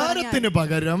വിചാരത്തിന്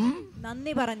പകരം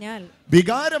നന്ദി പറഞ്ഞാൽ,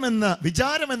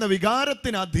 വിചാരമെന്ന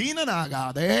വികാരത്തിന്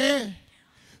അധീനനാകാതെ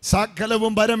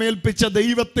സകലവും പരമേൽപ്പിച്ച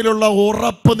ദൈവത്തിലുള്ള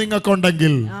ഉറപ്പ്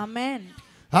നിങ്ങൾക്കുണ്ടെങ്കിൽ,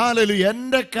 ഹല്ലേലൂയ,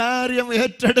 എന്റെ കാര്യം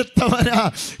ഏറ്റെടുത്തവനാ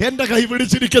എന്റെ കൈ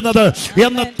പിടിച്ചിരിക്കുന്നത്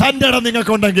എന്ന തന്റെ ഇടം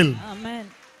നിങ്ങൾക്കുണ്ടെങ്കിൽ,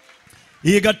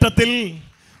 ഈ ഘട്ടത്തിൽ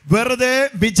വെറുതെ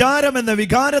വിചാരമെന്ന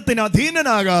വികാരത്തിന്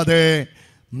അധീനനാകാതെ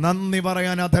നന്ദി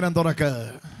പറയാൻ അധരം തുറക്ക്.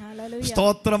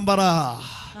 സ്തോത്രം പറ,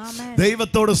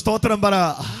 ദൈവത്തോട് സ്തോത്രം പറ.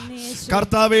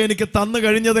 കർത്താവേ, എനിക്ക് തന്നു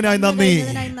കഴിഞ്ഞതിനായി നന്ദി.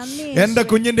 എന്റെ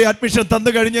കുഞ്ഞിന്റെ അഡ്മിഷൻ തന്നു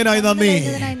കഴിഞ്ഞതിനായി നന്ദി.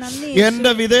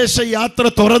 എന്റെ വിദേശ യാത്ര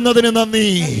തുറന്നതിന് നന്ദി.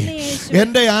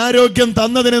 എന്റെ ആരോഗ്യം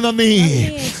തന്നതിന് നന്ദി.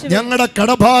 ഞങ്ങളുടെ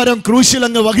കടഭാരം ക്രൂശിൽ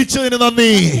അങ്ങ് വഹിച്ചതിന്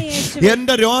നന്ദി.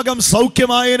 എന്റെ രോഗം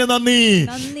സൗഖ്യമായതിന് നന്ദി.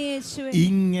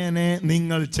 ഇങ്ങനെ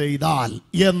നിങ്ങൾ ചെയ്താൽ,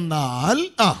 എന്നാൽ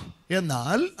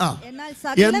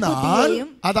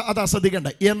അതാ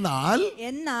ശ്രദ്ധിക്കണ്ടേ, എന്നാൽ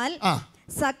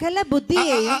സകല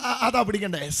ബുദ്ധിയെയും, അതാ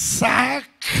പിടിക്കണ്ടേ,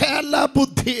 സകല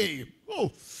ബുദ്ധിയെയും.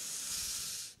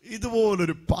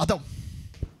 ഇതുപോലൊരു പദം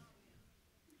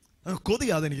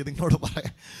കൊതിയാതെ എനിക്ക് നിങ്ങളോട്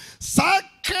പറയാം.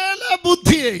 സകല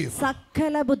ബുദ്ധിയെയും.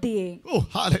 ഓ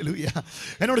ഹല്ലേലൂയ.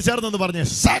 എന്നോട് ചേർന്നൊന്ന് പറഞ്ഞേ,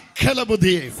 സകല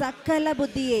ബുദ്ധിയെയും.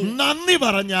 നന്ദി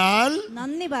പറഞ്ഞാൽ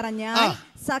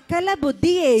സകല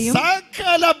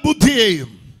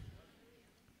ബുദ്ധിയെയും.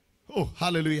 ഓ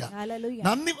ഹല്ലേലൂയ.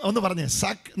 നന്ദി ഒന്ന് പറഞ്ഞേ,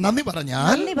 നന്ദി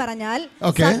പറഞ്ഞാൽ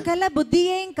സകല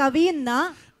ബുദ്ധിയെയും കവിയുന്ന.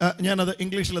 ഞാനത്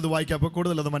ഇംഗ്ലീഷിൽ അത് വായിക്കാം, അപ്പോൾ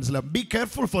കൂടുതൽ അത് മനസ്സിലാവും. Be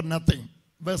careful for nothing,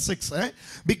 verse 6,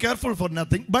 be careful for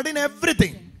nothing, but in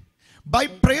everything by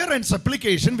prayer and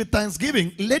supplication with thanksgiving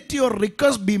let your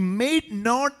requests be made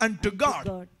known unto God.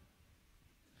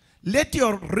 Let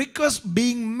your requests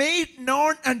being made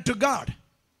known unto God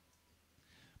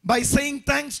by saying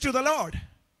thanks to the Lord.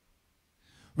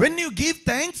 When you give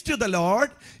thanks to the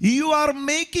Lord, you are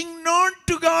making known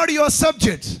to God your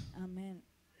subjects.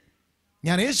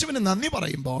 ഞാൻ യേശുവിന് നന്ദി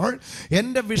പറയുമ്പോൾ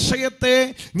എൻ്റെ വിഷയത്തെ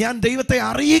ഞാൻ ദൈവത്തെ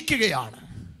അറിയിക്കുകയാണ്.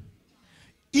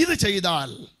 ഇത്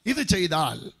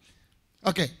ചെയ്താൽ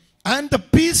okay. And the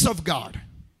peace of God,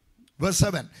 verse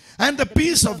 7, and the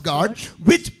peace of God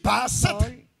which passeth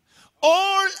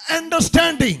all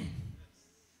understanding.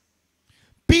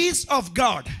 Peace of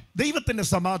God, ദൈവത്തിന്റെ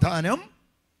സമാധാനം,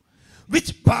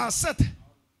 which passeth.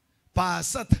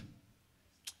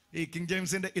 ഈ കിങ്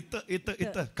ജെയിംസിന്റെ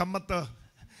ഇത്ത് കമ്മത്ത്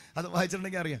അത്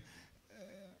വായിച്ചിട്ടുണ്ടെങ്കിൽ അറിയാം.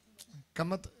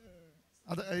 കമ്മത്ത്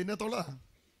അത് ഇതിനകത്തുള്ളതാ.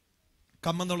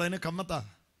 കമ്മെന്നുള്ളതിന് കമ്മത്താ,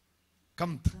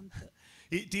 കംത്.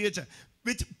 ഈ TH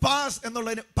വിച്ച് പാസ്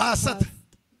എന്നുള്ളതിന് പാസത്ത്.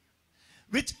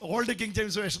 Which old king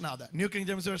James version ആണ്. ന്യൂ കിങ്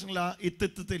ജെയിംസ് വേർഷനിൽ ആ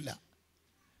ഇത്തില്ല.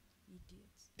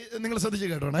 നിങ്ങൾ ശ്രദ്ധിച്ച്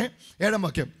കേട്ടോണേ. 7ാം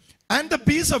വാക്യം. And the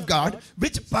peace of God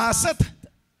which പാസത്ത്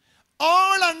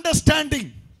all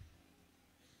understanding.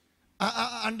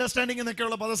 Understanding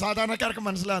എന്നൊക്കെയുള്ള പദം സാധാരണക്കാർക്ക്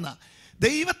മനസ്സിലാകുന്ന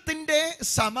ദൈവത്തിന്റെ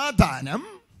സമാധാനം,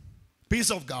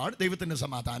 പീസ് ഓഫ് ഗാഡ്, ദൈവത്തിന്റെ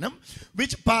സമാധാനം,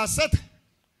 വിച്ച് പാസത്ത്,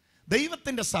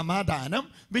 ദൈവത്തിന്റെ സമാധാനം,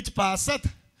 വിച്ച് പാസത്ത്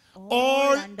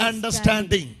ഓൾ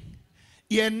അണ്ടർസ്റ്റാൻഡിങ്.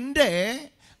 എൻ്റെ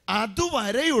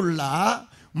അതുവരെയുള്ള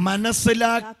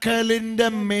മനസ്സിലാക്കലിന്റെ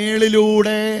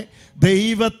മേളിലൂടെ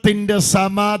ദൈവത്തിന്റെ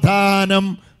സമാധാനം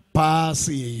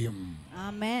പാസ് ചെയ്യും.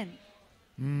 ആമേൻ.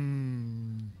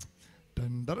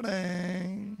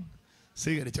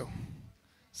 സ്വീകരിച്ചോ,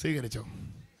 സ്വീകരിച്ചോ,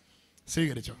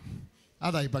 സ്വീകരിച്ചോ.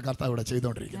 അതാ ഇപ്പൊ കർത്താവ് ഇവിടെ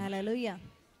ചെയ്തോണ്ടിരിക്കുന്നത്. Hallelujah,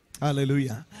 hallelujah.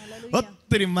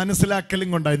 ഒത്തിരി മനസ്സിലാക്കലും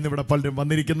കൊണ്ടാണ് ഇന്ന് ഇവിടെ പലരും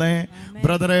വന്നിരിക്കുന്നത്.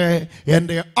 ബ്രദറെ,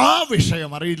 എൻ്റെ ആ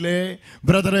വിഷയം അറിയില്ലേ,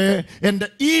 ബ്രദറെ എൻ്റെ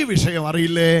ഈ വിഷയം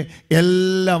അറിയില്ലേ,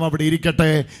 എല്ലാം അവിടെ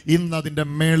ഇരിക്കട്ടെ. ഇന്ന് അതിൻ്റെ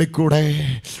മേളിക്കൂടെ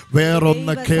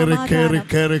വേറൊന്ന് കേറി കേറി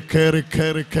കേറി കേറി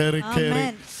കേറി കേറി കേറി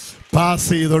പാസ്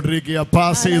ചെയ്തോണ്ടിരിക്കുക,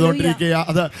 പാസ് ചെയ്തോണ്ടിരിക്കുക.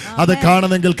 അത്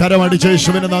കാണുന്നെങ്കിൽ കരമടിച്ച്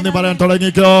യേശുവിന് നന്ദി പറയാൻ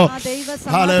തുടങ്ങിക്കോ.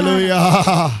 Hallelujah,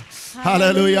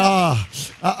 hallelujah.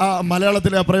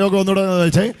 മലയാളത്തിലെ ആ പ്രയോഗം ഒന്നുകൂടെ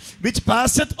വെച്ചേ. വിച്ച്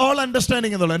പാസeth all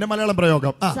understanding എന്നുള്ള എന്റെ മലയാളം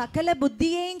പ്രയോഗം. സകല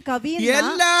ബുദ്ധിയെയും കവിയുന്ന,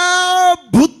 എല്ലാ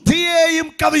ബുദ്ധിയെയും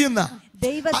കവിയുന്ന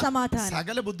ദൈവസമാധാനം.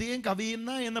 സകല ബുദ്ധിയെയും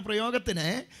കവിയുന്ന എന്ന പ്രയോഗത്തിന്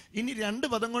ഇനി 2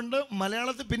 പദം കൊണ്ട്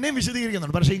മലയാളത്തിൽ പിന്നെയും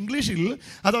വിശദീകരിക്കുന്നുണ്ട്. പക്ഷേ ഇംഗ്ലീഷിൽ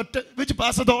അത് ഒറ്റ വിച്ച്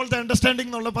പാസeth all the understanding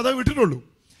എന്നുള്ള പദം വിട്ടിട്ടുള്ളൂ.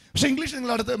 പക്ഷെ ഇംഗ്ലീഷ്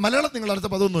മലയാളത്തിൽ നിങ്ങൾ അടുത്ത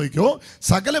പദം നോക്കിക്കോ.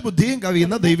 സകല ബുദ്ധിയും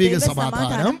കവിയുന്ന ദൈവിക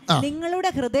സമാധാനം നിങ്ങളുടെ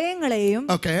ഹൃദയങ്ങളെയും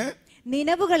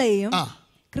നിനവുകളെയും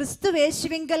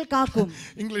ക്രിസ്തുയേശുവിങ്കൽ കാക്കും.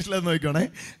 ഇംഗ്ലീഷിൽ നോക്കിക്കോണേ.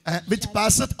 which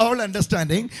passeth all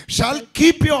understanding shall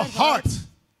keep your hearts,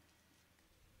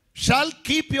 shall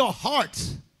keep your hearts,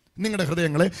 നിങ്ങളുടെ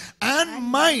ഹൃദയങ്ങളെ, and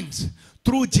minds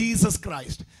through Jesus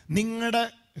Christ. നിങ്ങളുടെ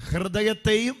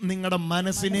ഹൃദയത്തെയും നിങ്ങളുടെ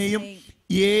മനസ്സിനെയും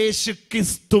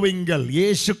യേശുക്രിസ്തുവിങ്കൽ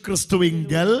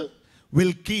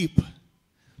will keep,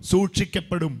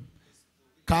 സൂക്ഷിക്കപ്പെടും,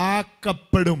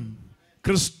 കാക്കപ്പെടും,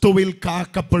 ക്രിസ്തുവിൽ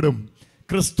കാക്കപ്പെടും,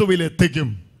 ക്രിസ്തുവിൽ എത്തിക്കും.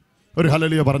 ഒരു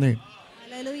ഹല്ലേലൂയ പറഞ്ഞേ.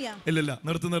 ഇല്ലില്ല,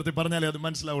 നിർത്തി പറഞ്ഞാലേ അത്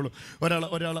മനസ്സിലാവുള്ളൂ. ഒരാൾ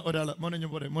മോനിഞ്ഞു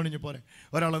പോരെ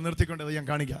ഒരാളെ നിർത്തിക്കൊണ്ട് അത് ഞാൻ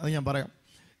കാണിക്കാം, അത് ഞാൻ പറയാം.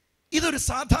 ഇതൊരു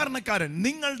സാധാരണക്കാരൻ,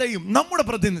 നിങ്ങളുടെയും നമ്മുടെ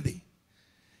പ്രതിനിധി.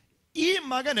 ഈ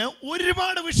മകന്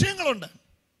ഒരുപാട് വിഷയങ്ങളുണ്ട്.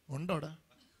 ഉണ്ടോടാ?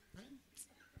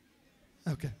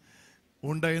 ഓക്കെ,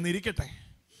 ഉണ്ട് എന്നിരിക്കട്ടെ.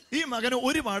 ഈ മകന്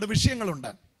ഒരുപാട്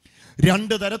വിഷയങ്ങളുണ്ട്.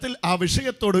 2 തരത്തിൽ ആ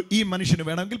വിഷയത്തോട് ഈ മനുഷ്യന്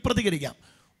വേണമെങ്കിൽ പ്രതികരിക്കാം.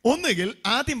 ഒന്നുകിൽ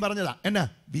ആദ്യം പറഞ്ഞതാ എന്നാ,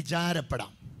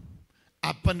 വിചാരപ്പെടാം.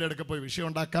 അപ്പൻ്റെ അടുക്ക പോയി വിഷയം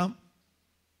ഉണ്ടാക്കാം.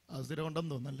 അത് സ്ഥിരം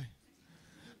ഉണ്ടെന്ന് തോന്നല്ലേ.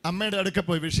 അമ്മയുടെ അടുക്ക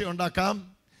പോയി വിഷയം ഉണ്ടാക്കാം.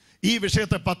 ഈ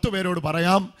വിഷയത്തെ 10 പേരോട്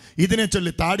പറയാം. ഇതിനെ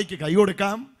ചൊല്ലി താടിക്ക് കൈ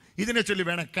കൊടുക്കാം. ഇതിനെ ചൊല്ലി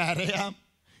വേണേ കരയാം.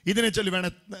 ഇതിനെ ചൊല്ലി വേണേ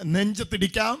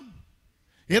നെഞ്ചത്തിടിക്കാം.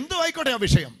 എന്തോ ആയിക്കോട്ടെ ആ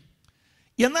വിഷയം.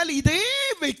 എന്നാൽ ഇതേ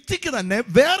വ്യക്തിക്ക് തന്നെ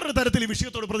വേറൊരു തരത്തിൽ ഈ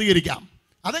വിഷയത്തോട് പ്രതികരിക്കാം.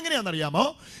 അതെങ്ങനെയാണെന്നറിയാമോ?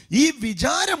 ഈ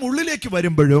വിചാരം ഉള്ളിലേക്ക്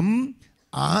വരുമ്പോഴും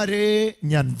ആരെ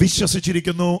ഞാൻ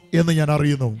വിശ്വസിച്ചിരിക്കുന്നു എന്ന് ഞാൻ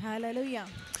അറിയുന്നു.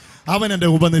 അവൻ എൻ്റെ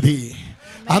ഉപനിധി,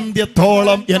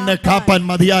 അന്ത്യത്തോളം എന്നെ കാപ്പാൻ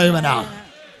മതിയായവനാ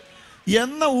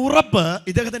എന്ന ഉറപ്പ്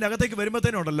ഇദ്ദേഹത്തിന്റെ അകത്തേക്ക്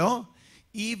വരുമ്പോഴത്തേനുണ്ടല്ലോ.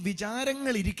 ഈ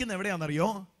വിചാരങ്ങൾ ഇരിക്കുന്ന എവിടെയാണെന്നറിയോ?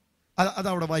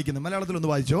 അതവിടെ വായിക്കുന്നത്. മലയാളത്തിൽ ഒന്ന്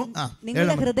വായിച്ചോ.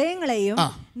 നിങ്ങളുടെ ഹൃദയങ്ങളെയും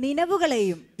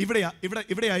നിനവുകളെയും. ഇവിടെയാ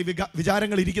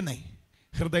വിചാരങ്ങൾ ഇരിക്കുന്നേ.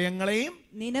 ഹൃദയങ്ങളെയും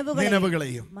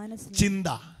നിനവുകളെയും. ചിന്ത,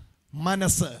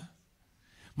 മനസ്സ്,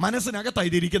 മനസ്സിനകത്തായി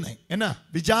ഇരിക്കുന്നേ. എന്നാ?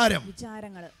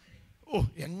 വിചാരങ്ങൾ. ഓ,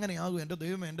 എങ്ങനെയാകും എൻ്റെ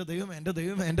ദൈവമേ, എൻ്റെ ദൈവമേ, എൻ്റെ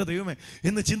ദൈവമേ, എൻ്റെ ദൈവമേ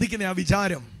എന്ന് ചിന്തിക്കുന്ന ആ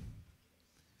വിചാരം,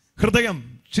 ഹൃദയം,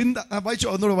 ചിന്ത. വായിച്ചോ,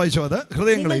 ഒന്നുകൂടെ വായിച്ചോ. അത്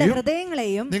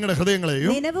ഹൃദയങ്ങളെയും നിങ്ങളുടെ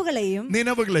ഹൃദയങ്ങളെയും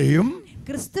നിനവുകളെയും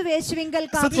ക്രിസ്തുയേശുവിങ്കൽ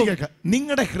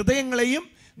നിങ്ങളുടെ ഹൃദയങ്ങളെയും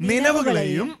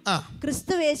നിനവുകളെയും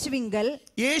ക്രിസ്തുയേശുവിങ്കൽ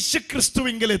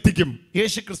യേശുക്രിസ്തുവിങ്കൽ എത്തിക്കും,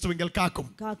 യേശുക്രിസ്തുവിങ്കൽ കാക്കും.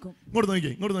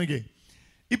 ഇങ്ങോട്ട് നോക്കി.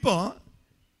 ഇപ്പോ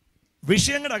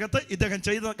വിഷയങ്ങളുടെ അകത്ത് ഇദ്ദേഹം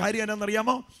ചെയ്ത കാര്യം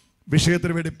എന്നാണെന്നറിയാമോ?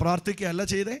 വിഷയത്തിന് വേണ്ടി പ്രാർത്ഥിക്കുകയല്ല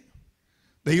ചെയ്തേ.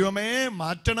 ദൈവമേ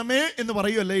മാറ്റണമേ എന്ന്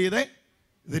പറയുമല്ലേ ചെയ്തേ.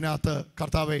 ഇതിനകത്ത്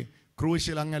കർത്താവേ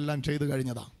ക്രൂശിൽ അങ്ങെല്ലാം ചെയ്തു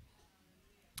കഴിഞ്ഞതാ,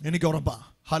 എനിക്ക് ഉറപ്പാ.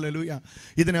 ഹല്ലേലൂയ.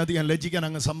 ഇതിനകത്ത് ഞാൻ ലജ്ജിക്കാൻ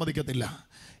അങ്ങ് സമ്മതിക്കത്തില്ല.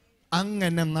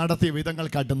 അങ്ങനെ നടത്തിയ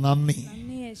വിധങ്ങൾക്കായിട്ട് നന്ദി.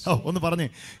 ഒന്ന് പറഞ്ഞേ,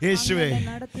 യേശുവേ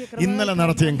ഇന്നലെ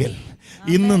നടത്തിയെങ്കിൽ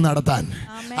ഇന്ന് നടത്താൻ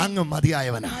അങ്ങ്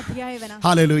മതിയായവനാ.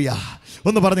 ഹല്ലേലൂയ.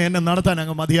 ഒന്ന് പറഞ്ഞേ, എന്നെ നടത്താൻ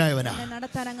അങ്ങ് മതിയായവനാ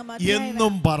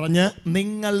എന്നും പറഞ്ഞ്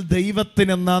നിങ്ങൾ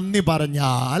ദൈവത്തിന് നന്ദി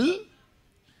പറഞ്ഞാൽ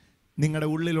നിങ്ങളുടെ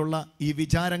ഉള്ളിലുള്ള ഈ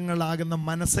വിചാരങ്ങളാകുന്ന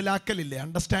മനസ്സിലാക്കലില്ലേ,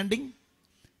 അണ്ടർസ്റ്റാൻഡിങ്,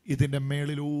 ഇതിൻ്റെ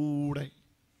മേളിലൂടെ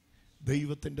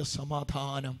ദൈവത്തിൻ്റെ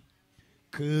സമാധാനം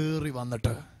കയറി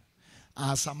വന്നിട്ട് ആ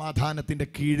സമാധാനത്തിൻ്റെ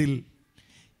കീഴിൽ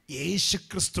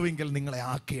യേശുക്രിസ്തുവിങ്കൽ നിങ്ങളെ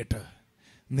ആക്കിയിട്ട്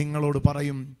നിങ്ങളോട്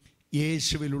പറയും,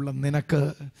 യേശുവിലുള്ള നിനക്ക്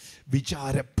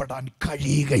വിചാരപ്പെടാൻ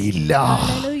കഴിയുകയില്ല.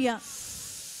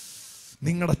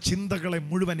 നിങ്ങളുടെ ചിന്തകളെ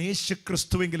മുഴുവൻ യേശു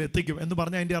ക്രിസ്തുവെങ്കിൽ എത്തിക്കും. എന്ന്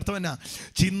പറഞ്ഞാൽ അതിൻ്റെ അർത്ഥം എന്നാ?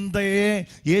 ചിന്തയെ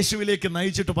യേശുവിലേക്ക്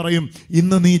നയിച്ചിട്ട് പറയും,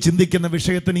 ഇന്ന് നീ ചിന്തിക്കുന്ന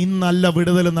വിഷയത്തിന് ഇന്നല്ല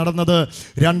വിടുതൽ നടന്നത്,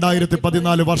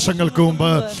 2014 വർഷങ്ങൾക്ക്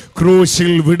മുമ്പ്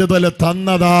ക്രൂശിൽ വിടുതൽ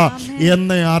തന്നതാ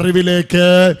എന്ന അറിവിലേക്ക്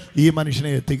ഈ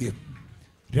മനുഷ്യനെ എത്തിക്കും.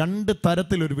 2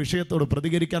 തരത്തിലൊരു വിഷയത്തോട്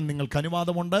പ്രതികരിക്കാൻ നിങ്ങൾക്ക്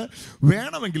അനുവാദമുണ്ട്.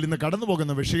 വേണമെങ്കിൽ ഇന്ന് കടന്നു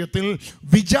പോകുന്ന വിഷയത്തിൽ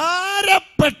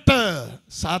വിചാരപ്പെട്ട്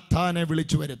സാത്താനെ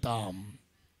വിളിച്ചു വരുത്താം.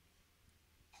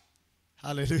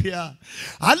 ഹല്ലേലൂയ.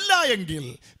 അല്ല എങ്കിൽ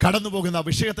കടന്നു പോകുന്ന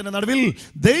വിഷയത്തിന്റെ നടുവിൽ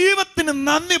ദൈവത്തിന്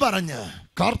നന്ദി പറഞ്ഞ്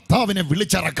കർത്താവിനെ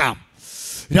വിളിച്ചിറക്കാം.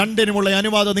 രണ്ടിനുമുള്ള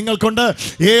അനുവാദം നിങ്ങൾക്കുണ്ട്.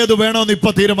 ഏത് വേണമെന്ന് ഇപ്പൊ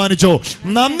തീരുമാനിച്ചോ.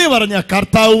 നന്ദി പറഞ്ഞ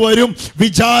കർത്താവ് വരും.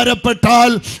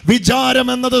 വിചാരപ്പെട്ടാൽ, വിചാരം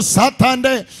എന്നത്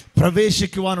സാത്താന്റെ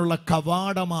പ്രവേശിക്കുവാനുള്ള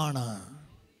കവാടമാണ്.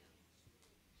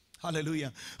 ഹല്ലേലൂയ.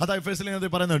 അതാ എഫേസ്യർ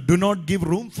പറയുന്നത്, do not give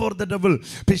room for the devil.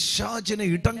 പിശാചിന്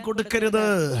ഇടം കൊടുക്കരുത്.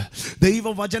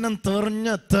 ദൈവവചനം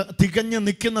തികഞ്ഞ്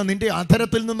നിൽക്കുന്ന നിന്റെ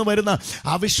അധരത്തിൽ നിന്ന് വരുന്ന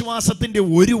അവിശ്വാസത്തിന്റെ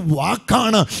ഒരു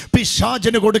വാക്കാണ്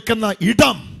പിശാചിന് കൊടുക്കുന്ന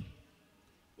ഇടം.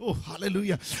 ഓ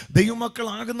ഹല്ലേലൂയ.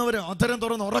 ദൈവമക്കളാകുന്നവരെ അധരം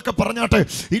തുറന്ന് ഉറക്കെ പറഞ്ഞാട്ടെ,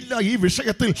 ഇല്ല, ഈ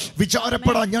വിഷയത്തിൽ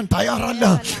വിചാരപ്പെടാൻ ഞാൻ തയ്യാറല്ല.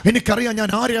 എനിക്കറിയാം ഞാൻ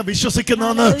ആരെയാ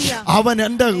വിശ്വസിക്കുന്നതെന്ന്. അവൻ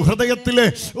എൻ്റെ ഹൃദയത്തിലെ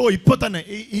ഇപ്പൊ തന്നെ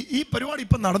ഈ പരിപാടി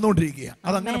ഇപ്പം നടന്നുകൊണ്ടിരിക്കുക.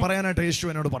 അതങ്ങനെ പറയാനായിട്ട് യേശു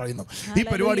എന്നോട് പറയുന്നു. ഈ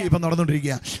പരിപാടി ഇപ്പം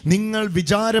നടന്നുകൊണ്ടിരിക്കുക. നിങ്ങൾ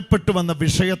വിചാരപ്പെട്ടു വന്ന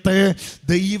വിഷയത്തെ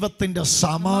ദൈവത്തിന്റെ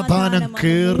സമാധാനം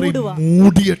കേറി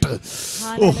മൂടിയിട്ട്,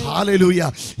 ഓ ഹല്ലേലൂയ,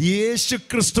 യേശു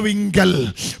ക്രിസ്തുവിങ്കൽ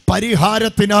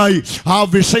പരിഹാരത്തിനായി ആ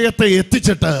വിഷയത്തെ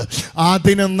എത്തിച്ചിട്ട്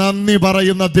അതിന് നന്ദി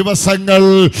പറയുന്ന ദിവസങ്ങൾ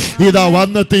ഇതാ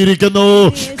വന്നെത്തിയിരിക്കുന്നു.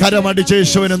 കരമടിച്ച്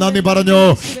യേശുവിന് നന്ദി പറഞ്ഞു.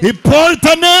 ഇപ്പോൾ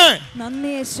തന്നെ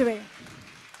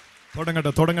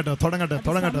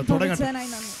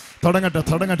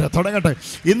തുടങ്ങട്ടെ.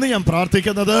 ഇന്ന് ഞാൻ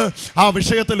പ്രാർത്ഥിക്കുന്നത് ആ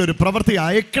വിഷയത്തിൽ ഒരു പ്രവൃത്തി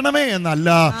അയക്കണമേ എന്നല്ല,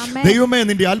 ദൈവമേ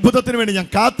നിന്റെ അത്ഭുതത്തിന് വേണ്ടി ഞാൻ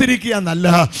കാത്തിരിക്കുക എന്നല്ല.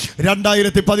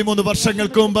 2013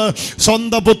 വർഷങ്ങൾക്ക് മുമ്പ്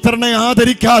സ്വന്തം പുത്രനെ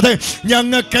ആദരിക്കാതെ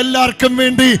ഞങ്ങൾക്കെല്ലാവർക്കും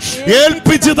വേണ്ടി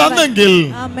ഏൽപ്പിച്ചു തന്നെങ്കിൽ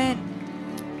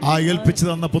ആ ഏൽപ്പിച്ചു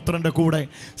തന്ന പുത്രന്റെ കൂടെ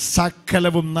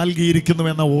സകലവും നൽകിയിരിക്കുന്നു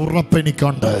എന്ന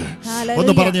ഉറപ്പെനിക്കുണ്ട്.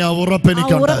 ഒന്ന് പറഞ്ഞ ആ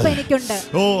ഉറപ്പെനിക്കുണ്ട്.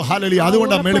 ഓ ഹല്ലേലൂയ.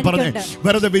 അതുകൊണ്ടാണ് മേളി പറഞ്ഞേ,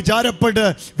 വെറുതെ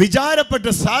വിചാരപ്പെട്ട്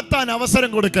സാത്താൻ അവസരം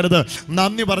കൊടുക്കരുത്.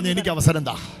 നന്ദി പറഞ്ഞ് എനിക്ക് അവസരം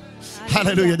എന്താ.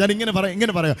 ഹല്ലേലൂയ. ഞാൻ ഇങ്ങനെ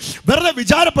പറയാം, വെറുതെ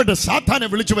വിചാരപ്പെട്ട് സാത്താനെ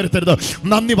വിളിച്ചു വരുത്തരുത്.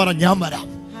 നന്ദി പറ, ഞാൻ വരാം.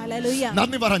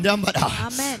 നന്ദി പറ, ഞാൻ വരാം.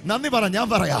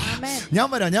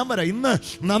 ഇന്ന്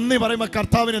നന്ദി പറയുമ്പോൾ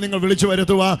കർത്താവിനെ നിങ്ങൾ വിളിച്ചു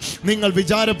വരുത്തുക. നിങ്ങൾ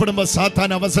വിചാരപ്പെടുമ്പോൾ സാത്താൻ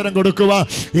അവസരം കൊടുക്കുക.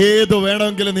 ഏത്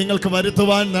വേണമെങ്കിലും നിങ്ങൾക്ക്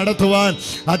വരുത്തുവാൻ, നടത്തുവാൻ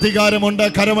അധികാരമുണ്ട്.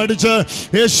 കരമടിച്ച്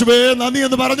യേശുവേ നന്ദി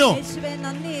എന്ന് പറഞ്ഞു.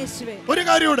 ഒരു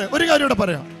കാര്യം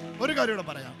പറയാം.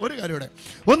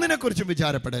 ഒന്നിനെ കുറിച്ചും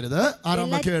വിചാരപ്പെടരുത്.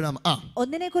 6-7.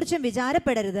 ഒന്നിനെ കുറിച്ചും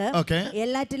വിചാരപ്പെടരുത്.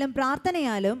 എല്ലാറ്റിലും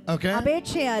പ്രാർത്ഥനയാലും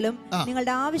അപേക്ഷയാലും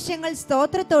നിങ്ങളുടെ ആവശ്യങ്ങൾ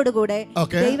സ്തോത്രത്തോടുകൂടെ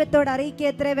ദൈവത്തോട്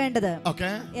അറിയിക്കത്രേ വേണ്ടത്.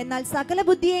 എന്നാൽ സകല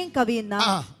ബുദ്ധിയെയും കവിയുന്ന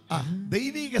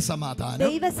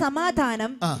ദൈവ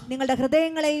സമാധാനം നിങ്ങളുടെ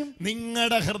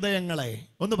ഹൃദയങ്ങളെ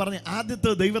ഒന്ന് പറഞ്ഞ്.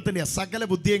 ആദ്യത്തെ ദൈവത്തിന്റെ സകല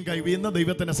ബുദ്ധിയും കവിയുന്ന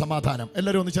ദൈവത്തിന്റെ സമാധാനം.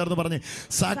 എല്ലാവരും ഒന്ന് ചേർന്ന് പറഞ്ഞ്,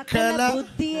 സകല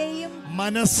ബുദ്ധിയെയും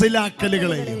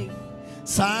മനസ്സിലാക്കലുകളെയും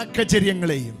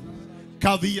സാഹചര്യങ്ങളെയും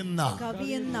കവിയുന്ന,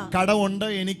 കടമുണ്ട്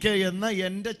എനിക്ക് എന്ന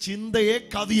എന്റെ ചിന്തയെ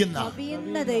കവിയുന്ന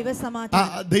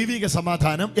ദൈവിക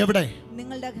സമാധാനം എവിടെ?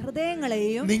 നിങ്ങളുടെ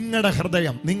ഹൃദയങ്ങളെയും.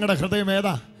 നിങ്ങളുടെ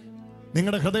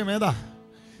ഹൃദയം ഏതാ?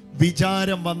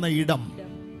 വിചാരം വന്ന ഇടം.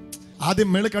 ആദ്യം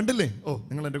മേള് കണ്ടില്ലേ? ഓ,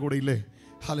 നിങ്ങൾ എന്റെ കൂടെ ഇല്ലേ?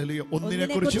 ഹല്ലേലൂയ. ഒന്നിനെ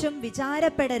കുറിച്ചും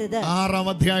വിചാരപ്പെടരുത്. 6-ാം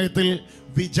അധ്യായത്തിൽ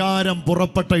വിചാരം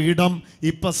പുറപ്പെട്ട ഇടം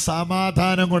ഇപ്പൊ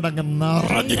സമാധാനം കൊണ്ട് അങ്ങ്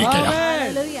നിറഞ്ഞിരിക്കുകയാണ്.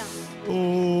 ഓ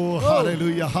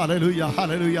ഹല്ലേലൂയ, ഹല്ലേലൂയ,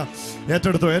 ഹല്ലേലൂയ.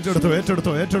 ഏറ്റെടുത്തോ.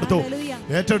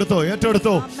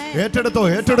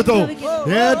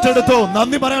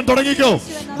 നന്ദി പറയാൻ തുടങ്ങിക്കോ.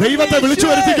 ദൈവത്തെ വിളിച്ചു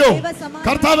വരുത്തിക്കോ.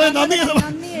 കർത്താവേ നന്ദി.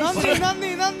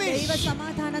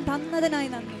 സമാധാനം തന്നതിനായി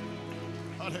നന്ദി.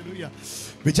 ഹല്ലേലൂയ.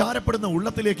 വിചാരപ്പെടുന്ന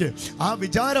ഉള്ളത്തിലേക്ക് ആ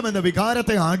വിചാരം എന്ന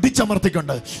വികാരത്തെ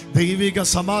അടിച്ചമർത്തിക്കൊണ്ട് ദൈവിക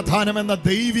സമാധാനം എന്ന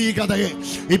ദൈവികതയെ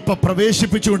ഇപ്പൊ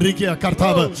പ്രവേശിപ്പിച്ചുകൊണ്ടിരിക്കുക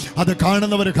കർത്താവ്. അത്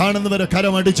കാണുന്നവര്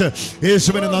കരമടിച്ച്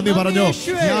യേശുവിന് നന്ദി പറഞ്ഞു.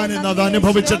 ഞാൻ ഇന്ന് അത്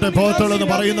അനുഭവിച്ചിട്ട് പോകത്തുള്ളൂ എന്ന്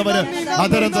പറയുന്നവര്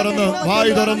അതരം തുറന്ന്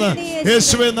വായു തുറന്ന്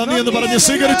യേശുവെ നന്ദി എന്ന് പറഞ്ഞ്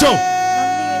സ്വീകരിച്ചോ.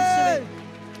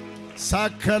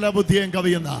 സകല ബുദ്ധിയും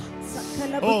കവിയുന്ന,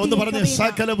 ഒന്ന് പറഞ്ഞ്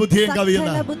സകല ബുദ്ധിയും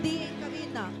കവിയുന്ന.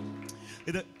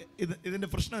 ഇതിന്റെ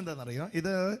പ്രശ്നം എന്താണെന്നറിയോ?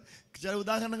 ഇത് ചില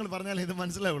ഉദാഹരണങ്ങൾ പറഞ്ഞാൽ ഇത്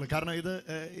മനസ്സിലാവുള്ളൂ. കാരണം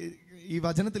ഈ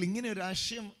വചനത്തിൽ ഇങ്ങനെ ഒരു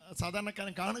ആശയം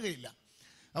സാധാരണക്കാരൻ കാണുകയില്ല.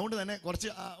 അതുകൊണ്ട് തന്നെ കുറച്ച്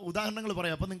ഉദാഹരണങ്ങൾ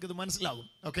പറയാം, അപ്പം നിങ്ങൾക്ക് ഇത് മനസ്സിലാകും.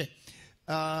 ഓക്കെ,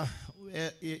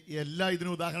 എല്ലാ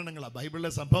ഇതിനും ഉദാഹരണങ്ങളാണ്.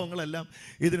 ബൈബിളിലെ സംഭവങ്ങളെല്ലാം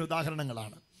ഇതിന്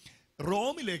ഉദാഹരണങ്ങളാണ്.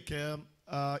 റോമിലേക്ക്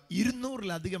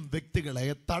 200-ലധികം വ്യക്തികളെ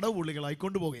തടവുള്ളികളായി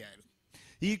കൊണ്ടുപോവുകയായിരുന്നു.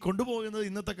 ഈ കൊണ്ടുപോകുന്നത്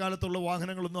ഇന്നത്തെ കാലത്തുള്ള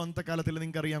വാഹനങ്ങളൊന്നും അന്നത്തെ കാലത്തിൽ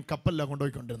നിങ്ങൾക്കറിയാം കപ്പലിലാണ്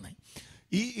കൊണ്ടുപോയിക്കൊണ്ടിരുന്നത്.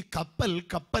 ഈ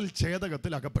കപ്പൽ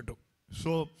ഛേദകത്തിൽ അകപ്പെട്ടു.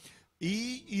 സോ ഈ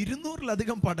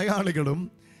 200-ലധികം പടയാളികളും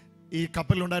ഈ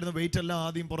കപ്പലിലുണ്ടായിരുന്ന വെയിറ്റ് എല്ലാം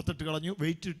ആദ്യം പുറത്തിട്ട് കളഞ്ഞു.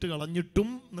 വെയിറ്റ് ഇട്ട് കളഞ്ഞിട്ടും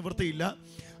നിവൃത്തിയില്ല.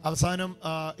 അവസാനം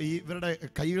ഇവരുടെ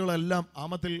കൈകളെല്ലാം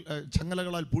ആമത്തിൽ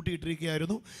ചങ്ങലകളാൽ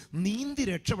പൂട്ടിയിട്ടിരിക്കുകയായിരുന്നു. നീന്തി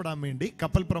രക്ഷപ്പെടാൻ വേണ്ടി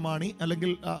കപ്പൽ പ്രമാണി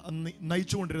അല്ലെങ്കിൽ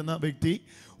നയിച്ചുകൊണ്ടിരുന്ന വ്യക്തി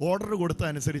ഓർഡർ കൊടുത്ത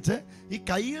അനുസരിച്ച് ഈ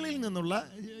കൈകളിൽ നിന്നുള്ള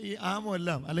ഈ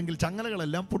ആമമെല്ലാം അല്ലെങ്കിൽ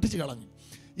ചങ്ങലകളെല്ലാം പൊട്ടിച്ച് കളഞ്ഞു.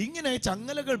 ഇങ്ങനെ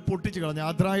ചങ്ങലകൾ പൊട്ടിച്ച് കളഞ്ഞു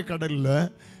ആദ്രായ കടലിൽ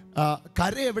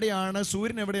കര എവിടെയാണ്,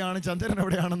 സൂര്യൻ എവിടെയാണ്, ചന്ദ്രൻ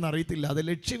എവിടെയാണെന്ന് അറിയത്തില്ല. അത്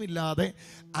ലക്ഷ്യമില്ലാതെ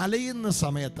അലയുന്ന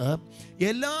സമയത്ത്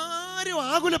എല്ലാവരും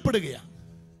ആകുലപ്പെടുകയാണ്.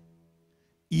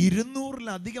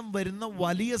 200-ലധികം വരുന്ന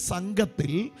വലിയ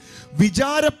സംഘത്തിൽ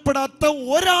വിചാരപ്പെടാത്ത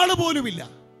ഒരാൾ പോലുമില്ല.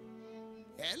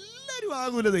 എല്ലാവരും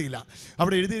ആകുലതയില്ല.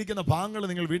 അവിടെ എഴുതിയിരിക്കുന്ന ഭാഗങ്ങൾ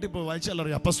നിങ്ങൾ വീട്ടിൽ പോയി വായിച്ചാൽ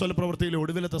അറിയാം. അപ്പോസ്തല പ്രവൃത്തിയിലെ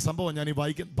ഒടുവിലത്തെ സംഭവം ഞാൻ ഈ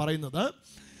പറയുന്നത്.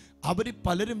 അവർ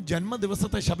പലരും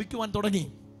ജന്മദിവസത്തെ ശപിക്കുവാൻ തുടങ്ങി.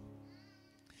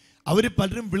 അവർ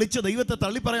പലരും വിളിച്ച ദൈവത്തെ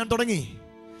തള്ളി പറയാൻ തുടങ്ങി.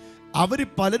 അവർ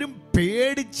പലരും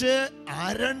പേടിച്ച്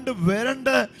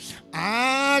വരണ്ട്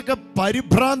ആകെ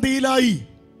പരിഭ്രാന്തിയിലായി.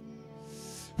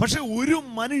 പക്ഷെ ഒരു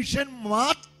മനുഷ്യൻ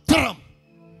മാത്രം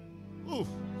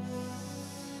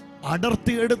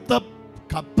അടർത്തിയെടുത്ത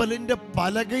കപ്പലിന്റെ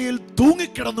പലകയിൽ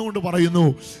തൂങ്ങിക്കിടന്നുകൊണ്ട് പറയുന്നു,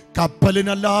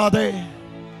 കപ്പലിനല്ലാതെ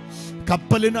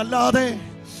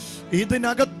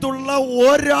ഇതിനകത്തുള്ള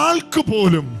ഒരാൾക്ക്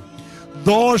പോലും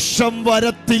ദോഷം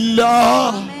വരത്തില്ല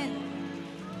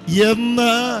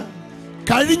എന്ന്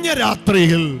കഴിഞ്ഞ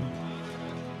രാത്രിയിൽ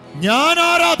ഞാൻ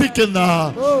ആരാധിക്കുന്ന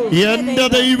എന്റെ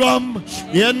ദൈവം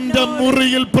എന്റെ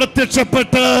മുറിയിൽ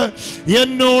പ്രത്യക്ഷപ്പെട്ട്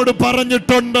എന്നോട്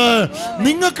പറഞ്ഞിട്ടുണ്ട്.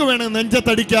 നിങ്ങൾക്ക് വേണം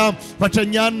നെഞ്ചത്തടിക്കാം, പക്ഷെ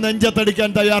ഞാൻ നെഞ്ചത്തടിക്കാൻ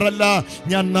തയ്യാറല്ല.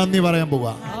 ഞാൻ നന്ദി പറയാൻ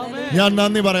പോവാ. ഞാൻ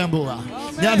നന്ദി പറയാൻ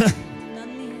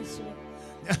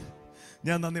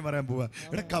പോവാ.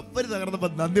 ഇവിടെ കപ്പൽ തകർന്നപ്പോ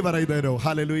നന്ദി പറയുന്നതിനോ?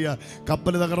 ഹല്ലേലൂയ.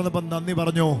 കപ്പൽ തകർന്നപ്പോ നന്ദി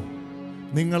പറഞ്ഞോ?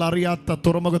 നിങ്ങൾ അറിയാത്ത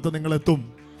തുറമുഖത്ത് നിങ്ങൾ എത്തും.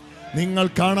 നിങ്ങൾ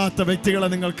കാണാത്ത വ്യക്തികളെ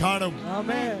നിങ്ങൾ കാണും.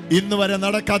 ഇന്ന് വരെ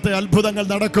നടക്കാത്ത അത്ഭുതങ്ങൾ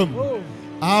നടക്കും.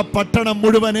 ആ പട്ടണം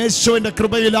മുഴുവൻ യേശുവിന്റെ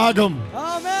കൃപയിലാകും.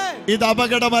 ഇത്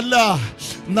അപകടമല്ല.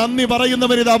 നന്ദി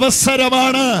പറയുന്നവർ ഇത്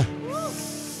അവസരമാണ്.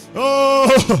 ഓ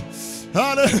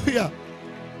ഹല്ലേലൂയ.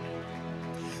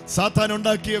 സാത്താൻ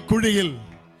ഉണ്ടാക്കിയ കുഴിയിൽ,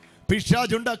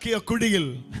 പിശാചുണ്ടാക്കിയ കുഴിയിൽ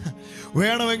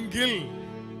വേണമെങ്കിൽ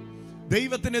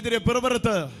ദൈവത്തിനെതിരെ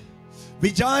പിറുപിറുത്ത്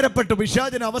വിചാരപ്പെട്ട്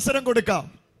പിശാചിന് അവസരം കൊടുക്കാം.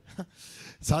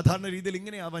 സാധാരണ രീതിയിൽ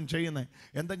ഇങ്ങനെയാ അവൻ ചെയ്യുന്നത്.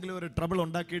 എന്തെങ്കിലും ഒരു ട്രബിൾ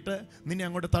ഉണ്ടാക്കിയിട്ട് നിന്നെ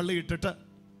അങ്ങോട്ട് തള്ളിയിട്ടിട്ട്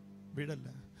വീടല്ല,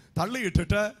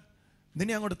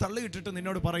 നിന്നെ അങ്ങോട്ട് തള്ളിയിട്ടിട്ട്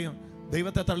നിന്നോട് പറയും,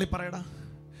 ദൈവത്തെ തള്ളി പറയടാ,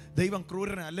 ദൈവം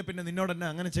ക്രൂരനെ അല്ല, പിന്നെ നിന്നോട് എന്നെ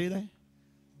അങ്ങനെ ചെയ്തേ?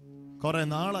 കുറെ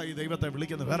നാളായി ദൈവത്തെ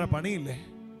വിളിക്കുന്നത്, വേറെ പണിയില്ലേ?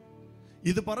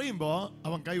 ഇത് പറയുമ്പോൾ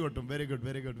അവൻ കൈകൊട്ടും. Very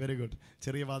good.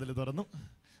 ചെറിയ വാതിൽ തുറന്നു,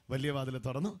 വലിയ വാതിൽ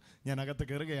തുറന്നു, ഞാൻ അകത്ത്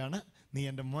കയറുകയാണ്. നീ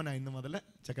എൻ്റെ മോനാ ഇന്ന് മുതൽ,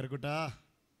 ചക്കരക്കുട്ടാ.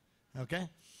 ഓക്കെ,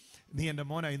 നീ എൻ്റെ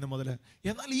മോനാ ഇന്ന് മുതൽ.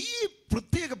 എന്നാൽ ഈ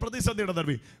പ്രത്യേക പ്രതിസന്ധിയുടെ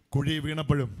നടുവിൽ കുഴി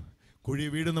വീണപ്പോഴും കുഴി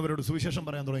വീഴുന്നവരോട് സുവിശേഷം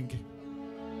പറയാൻ തുടങ്ങി.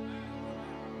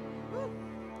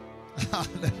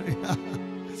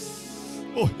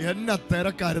 ഓ, എന്നെ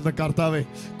തിരക്കാരുന്ന കർത്താവേ,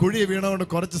 കുഴി വീണതുകൊണ്ട്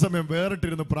കുറച്ച് സമയം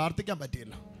വേറിട്ടിരുന്ന് പ്രാർത്ഥിക്കാൻ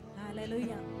പറ്റിയല്ലോ.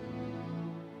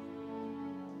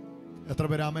 എത്ര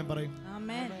പേര് ആമേൻ പറയും?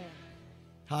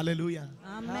 ഹല്ലേലൂയ.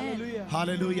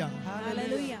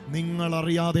 നിങ്ങൾ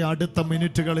അറിയാതെ അടുത്ത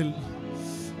മിനിറ്റുകളിൽ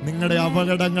നിങ്ങളുടെ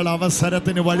അപകടങ്ങൾ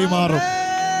അവസരത്തിന് വഴിമാറും.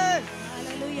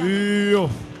 അയ്യോ,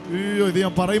 ഇത്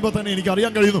ഞാൻ പറയുമ്പോ തന്നെ എനിക്ക്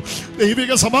അറിയാൻ കഴിയുന്നു.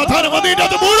 ദൈവിക സമാധാനം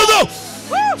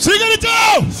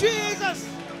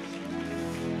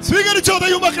സ്വീകരിച്ചോ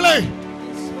ദൈവമക്കളെ.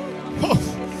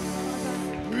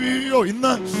 അയ്യോ,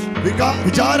 ഇന്ന്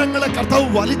വിചാരങ്ങളെ കർത്താവ്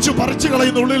വലിച്ചു പറിച്ചു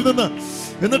കളയുന്ന ഉള്ളിൽ നിന്ന്.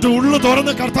 എന്നിട്ട് ഉള്ളു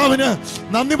തുറന്ന് കർത്താവിന്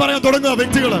നന്ദി പറയാൻ തുടങ്ങുക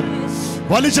വ്യക്തികള്.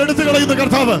 വലിച്ചെടുത്ത് കളയുന്ന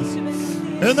കർത്താവ്.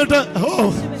 എന്നിട്ട്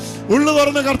ഉള്ളു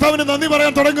തുറന്ന് കർത്താവിന് നന്ദി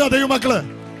പറയാൻ തുടങ്ങുക ദൈവമക്കള്.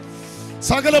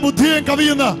 സകല ബുദ്ധിയെയും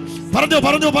കവിയുന്ന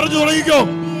പറഞ്ഞു തുടങ്ങിക്കോ.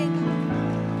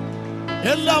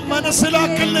 എല്ലാ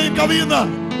മനസ്സിലാക്കലിനെയും കവിയുന്ന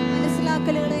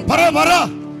പറ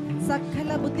സകല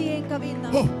ബുദ്ധിയെയും കവിയുന്ന.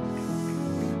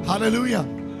 ഹല്ലേലൂയ.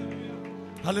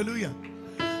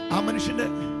 ആ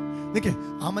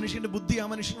മനുഷ്യന്റെ ബുദ്ധി ആ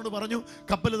മനുഷ്യനോട് പറഞ്ഞു,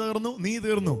 കപ്പൽ തകർന്നു, നീ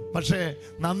തീർന്നു. പക്ഷേ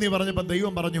നന്ദി പറഞ്ഞപ്പോൾ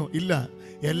ദൈവം പറഞ്ഞു, ഇല്ല,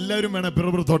 എല്ലാവരും വേണേ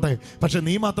പിറുപിറുത്തോട്ടെ, പക്ഷെ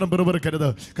നീ മാത്രം പിറുപിറുക്കരുത്.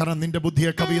 കാരണം നിന്റെ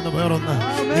ബുദ്ധിയെ കവിയുന്ന വേറൊന്ന്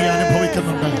നീ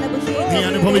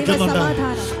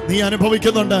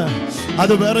അനുഭവിക്കുന്നുണ്ട്.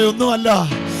 അത് വേറെ ഒന്നുമല്ല,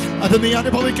 അത് നീ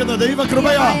അനുഭവിക്കുന്ന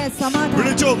ദൈവകൃപയാ.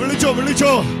 വിളിച്ചോ.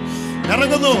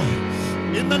 ഇറങ്ങുന്നു.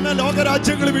 ഇന്നെ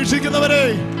ലോകരാജ്യങ്ങളിൽ വീക്ഷിക്കുന്നവരെ,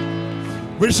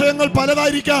 വിഷയങ്ങൾ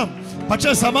പലതായിരിക്കാം,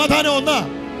 പക്ഷെ സമാധാനം ഒന്ന്.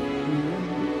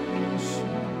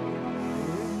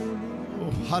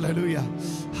 ഹല്ലേലൂയ.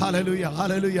 Hallelujah,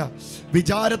 hallelujah.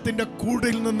 വിചാരത്തിന്റെ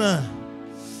കൂടിൽ നിന്ന്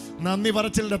നന്ദി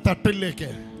പറച്ചിലിന്റെ തട്ടിലേക്ക്,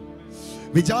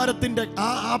 വിചാരത്തിന്റെ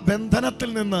ആ ബന്ധനത്തിൽ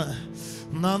നിന്ന്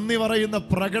നന്ദി പറയുന്ന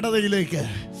പ്രകടതയിലേക്ക്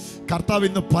കർത്താവ്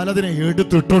ഇന്ന് പലതിനെ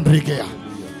എടുത്തിട്ടുകൊണ്ടിരിക്കുക.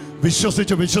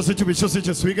 വിശ്വസിച്ചു വിശ്വസിച്ചു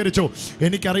വിശ്വസിച്ച് സ്വീകരിച്ചു.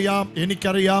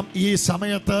 എനിക്കറിയാം ഈ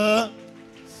സമയത്ത്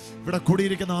ഇവിടെ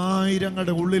കൂടിയിരിക്കുന്ന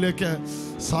ആയിരങ്ങളുടെ ഉള്ളിലേക്ക്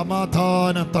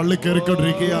സമാധാനം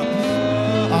തള്ളിക്കേറിക്കൊണ്ടിരിക്കുക.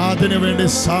 അതിനുവേണ്ടി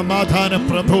സമാധാന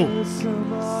പ്രഭു,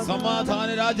 സമാധാന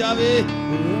രാജാവേ,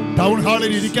 ടൗൺ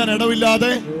ഹാളിൽ ഇരിക്കാൻ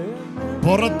ഇടവില്ലാതെ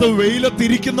പുറത്ത്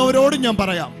വെയിലത്തിരിക്കുന്നവരോട് ഞാൻ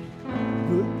പറയാം,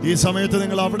 ഈ സമയത്ത്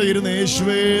നിങ്ങൾ അവിടെ ഇരുന്ന്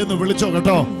യേശുവേ എന്ന് വിളിച്ചോ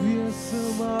കേട്ടോ.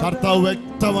 കർത്താവ്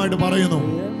വ്യക്തമായിട്ട് പറയുന്നു,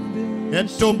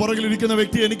 ഏറ്റവും പുറകിലിരിക്കുന്ന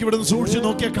വ്യക്തി എനിക്ക് ഇവിടുന്ന് സൂക്ഷിച്ച്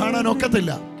നോക്കിയാൽ കാണാൻ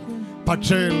ഒക്കത്തില്ല,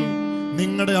 പക്ഷേ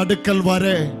നിങ്ങളുടെ അടുക്കൽ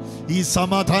വരെ ഈ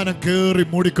സമാധാനം കേറി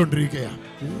മൂടിക്കൊണ്ടിരിക്കുക.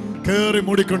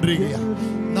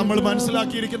 നമ്മൾ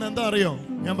മനസ്സിലാക്കിയിരിക്കുന്ന എന്താ അറിയോ?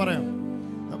 ഞാൻ പറയാം.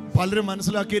 പലരും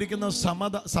മനസ്സിലാക്കിയിരിക്കുന്ന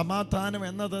സമാധാനം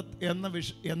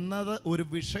എന്നത് ഒരു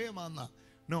വിഷയമാണ്.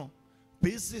 No,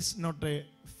 piece is not A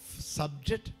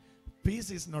subject, piece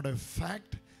is not A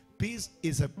fact, piece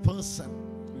is A person.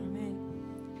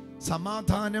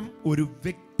 സമാധാനം ഒരു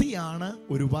വ്യക്തിയാണ്,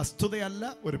 ഒരു വസ്തുതയല്ല,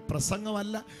 ഒരു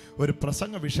പ്രസംഗമല്ല, ഒരു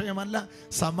പ്രസംഗ വിഷയമല്ല.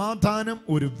 സമാധാനം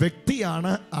ഒരു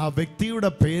വ്യക്തിയാണ്. ആ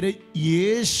വ്യക്തിയുടെ പേര്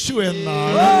യേശു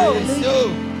എന്നാണ്.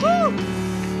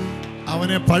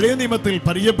 അവനെ പഴയ നിയമത്തിൽ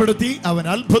പരിചയപ്പെടുത്തി. അവൻ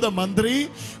അത്ഭുത മന്ത്രി,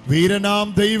 വീരനാം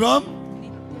ദൈവം,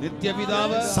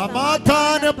 നിത്യപിതാവ്,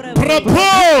 സമാധാന പ്രഭു,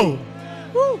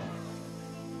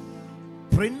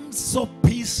 പ്രിൻസ് ഓഫ്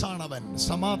പീസ് ആണ് അവൻ.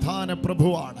 സമാധാന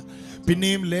പ്രഭുവാണ്.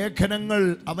 പിന്നെയും ലേഖനങ്ങൾ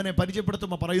അവനെ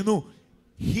പരിചയപ്പെടുത്തുമ്പോൾ പറയുന്നു,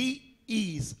 ഹി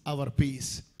ഈസ് അവർ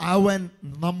പീസ്. അവൻ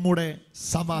നമ്മുടെ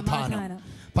സമാധാനം.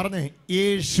 പറഞ്ഞേ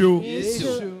യേശു.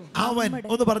 അവൻ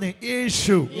ഒന്ന് പറഞ്ഞേ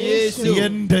യേശു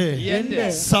എന്റെ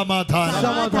സമാധാനം.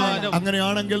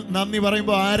 അങ്ങനെയാണെങ്കിൽ നന്ദി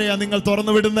പറയുമ്പോ ആരെയാ നിങ്ങൾ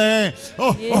തുറന്നു വിടുന്നേ? ഓ,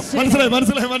 മനസ്സിലായി.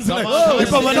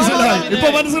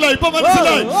 ഇപ്പൊ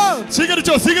മനസ്സിലായി.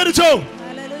 സ്വീകരിച്ചോ.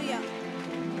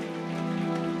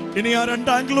 ഇനി ആ രണ്ട്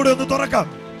ആംഗിളൂടെ ഒന്ന്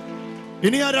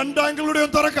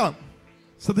തുറക്കാം.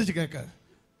 ശ്രദ്ധിച്ചു കേൾക്ക.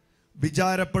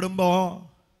 വിചാരപ്പെടുമ്പോ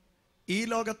ഈ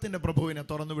ലോകത്തിന്റെ പ്രഭുവിനെ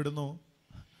തുറന്നു വിടുന്നു.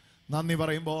 നന്ദി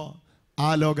പറയുമ്പോ ആ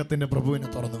ലോകത്തിന്റെ പ്രഭുവിനെ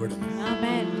തുറന്നു വിടുന്നു.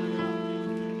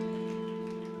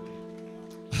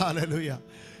 ഹല്ലേലൂയ.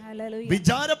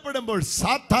 വിചാരപ്പെടുമ്പോൾ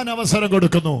സാത്താൻ അവസരം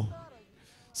കൊടുക്കുന്നു.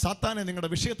 സാത്താനെ നിങ്ങളുടെ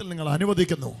വിഷയത്തിൽ നിങ്ങൾ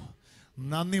അനുവദിക്കുന്നു.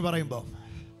 നന്ദി പറയുമ്പോ,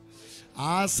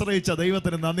 ആശ്രയിച്ച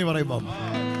ദൈവത്തിന് നന്ദി പറയുമ്പോ,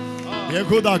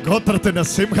 യഹൂദ ഗോത്രത്തിന്റെ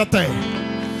സിംഹത്തെ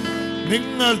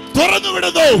നിങ്ങൾ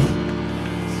തുറന്നുവിടുന്നു.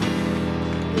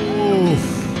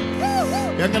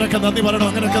 എങ്ങനെയൊക്കെ നന്ദി പറയണം,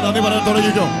 അങ്ങനെയൊക്കെ നന്ദി പറയാൻ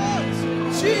തുടങ്ങിക്കോ.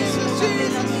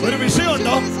 ഒരു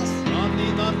വിഷയമുണ്ടോ?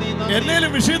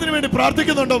 എന്നേലും വിഷയത്തിന് വേണ്ടി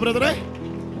പ്രാർത്ഥിക്കുന്നുണ്ടോ ബ്രദറെ?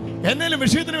 എന്നേലും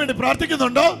വിഷയത്തിന് വേണ്ടി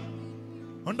പ്രാർത്ഥിക്കുന്നുണ്ടോ?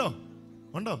 ഉണ്ടോ?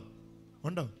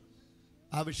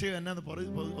 ആ വിഷയം എന്നാന്ന്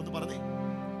ഒന്ന് പറഞ്ഞേ.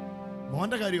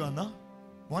 മോന്റെ കാര്യമാണോ?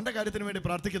 മോന്റെ കാര്യത്തിന് വേണ്ടി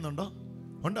പ്രാർത്ഥിക്കുന്നുണ്ടോ?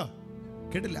 ഉണ്ടോ?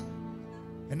 കേട്ടില്ല.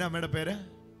 എന്നാ അമ്മയുടെ പേര്?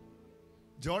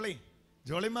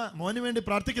 ജോളിമ്മ മോന് വേണ്ടി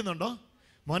പ്രാർത്ഥിക്കുന്നുണ്ടോ?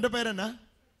 മോന്റെ പേരെന്നാ?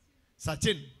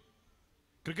 സച്ചിൻ.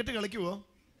 ക്രിക്കറ്റ് കളിക്കുവോ?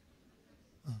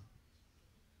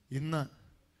 ഇന്ന്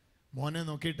മോനെ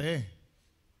നോക്കിയിട്ടേ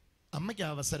അമ്മയ്ക്ക്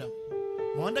അവസരം.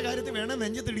 മോന്റെ കാര്യത്തിൽ വേണേ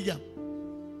നെഞ്ചത്തിടിക്കാം.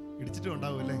 ഇടിച്ചിട്ടും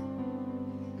ഉണ്ടാവുമല്ലേ?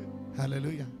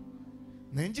 ഹല്ലേലൂയ.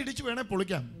 നെഞ്ചിടിച്ച് വേണേ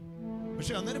പൊളിക്കാം.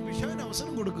 പക്ഷെ അന്നേരം പിശാചിന്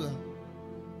അവസരം കൊടുക്കുക.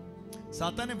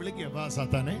 സാത്താനെ വിളിക്കുക. വാ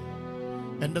സാത്താനെ,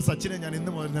 എൻ്റെ സച്ചിനെ ഞാൻ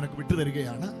ഇന്ന് മുതൽ നിനക്ക്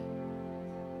വിട്ടുതരികയാണ്,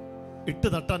 ഇട്ട്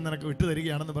തട്ടാൻ നിനക്ക്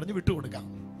വിട്ടുതരികയാണെന്ന് പറഞ്ഞ് വിട്ടുകൊടുക്കാം.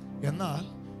 എന്നാൽ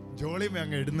ജോളിമ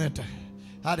അങ്ങ് എഴുന്നേറ്റ്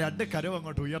ആ രണ്ട് കരവും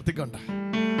അങ്ങോട്ട് ഉയർത്തിക്കൊണ്ട്,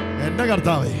 എൻ്റെ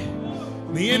കർത്താവേ,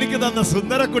 നീ എനിക്ക് തന്ന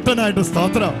സുന്ദരക്കുട്ടനായിട്ട്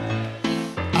സ്തോത്രം,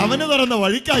 അവന് തന്ന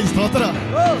വഴിക്കായി സ്തോത്രം,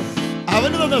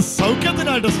 അവന് തന്ന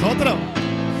സൗഖ്യത്തിനായിട്ട് സ്തോത്രം.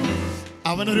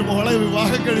 അവനൊരു മോളെ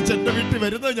വിവാഹം കഴിച്ച് എൻ്റെ വീട്ടിൽ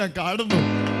വരുന്നത് ഞാൻ കാണുന്നു.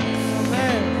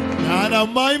 ഞാൻ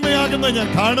അമ്മായിമ്മയാകുന്നത് ഞാൻ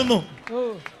കാണുന്നു.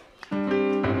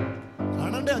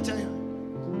 കാണണ്ടേ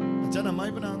അച്ഛൻ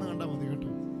അമ്മായിപ്പനാണെന്ന് കണ്ടാൽ മതി കേട്ടോ.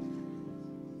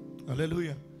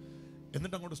 ഹല്ലേലൂയ.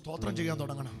 എന്നിട്ട് അങ്ങോട്ട് സ്തോത്രം ചെയ്യാൻ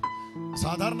തുടങ്ങണം.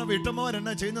 സാധാരണ വീട്ടമ്മമാർ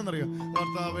എന്നാ ചെയ്യുന്നറിയോ?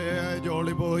 കർത്താവേ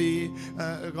ജോളി പോയി,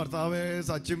 കർത്താവേ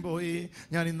സച്ചിൻ പോയി,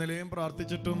 ഞാൻ ഇന്നലെയും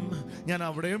പ്രാർത്ഥിച്ചിട്ടും ഞാൻ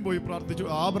അവിടെയും പോയി പ്രാർത്ഥിച്ചു,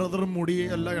 ആ ബ്രദറും മുടി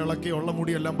എല്ലാം ഇളക്കി ഉള്ള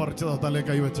മുടിയെല്ലാം പറിച്ചതാ തലേ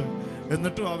കൈവച്ച്,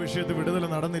 എന്നിട്ടും ആ വിഷയത്തിൽ വിടുതൽ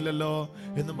നടന്നില്ലല്ലോ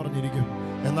എന്നും പറഞ്ഞിരിക്കും.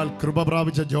 എന്നാൽ കൃപ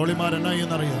പ്രാപിച്ച ജോളിമാരെന്നാ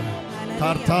എന്നറിയാം,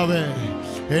 കർത്താവേ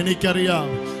എനിക്കറിയാം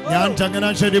ഞാൻ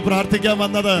ചങ്ങനാശ്ശേരി പ്രാർത്ഥിക്കാൻ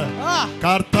വന്നത്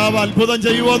കർത്താവ് അത്ഭുതം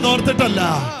ചെയ്യുമോന്ന് ഓർത്തിട്ടല്ല,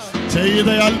 ചെയ്ത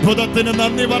അത്ഭുതത്തിന്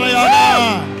നന്ദി പറയാനാ.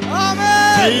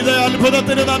 ചെയ്ത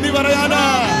അത്ഭുതത്തിന് നന്ദി പറയാനാ.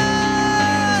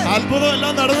 അത്ഭുതം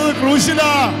എല്ലാം നടന്നത് ക്രൂശിലാ.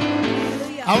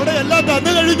 അവിടെ എല്ലാം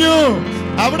തന്നു കഴിഞ്ഞു.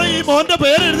 അവിടെ ഈ മോന്റെ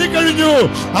പേര് എഴുതി കഴിഞ്ഞു.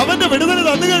 അവന്റെ വിടുതൽ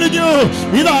തന്നു കഴിഞ്ഞു.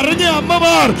 ഇതറിഞ്ഞ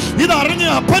അമ്മമാർ, ഇതറിഞ്ഞ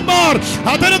അപ്പന്മാർ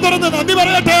അതിനെ തുറന്ന് നന്ദി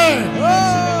പറയട്ടെ.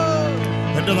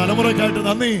 എന്റെ തലമുറയ്ക്കായിട്ട്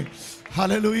നന്ദി.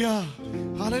 Hallelujah,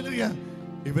 hallelujah.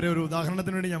 ഇവരെ ഒരു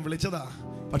ഉദാഹരണത്തിന് വേണ്ടി ഞാൻ വിളിച്ചതാ.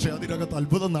 പക്ഷെ അതിനകത്ത്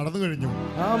അത്ഭുതം നടന്നു കഴിഞ്ഞു.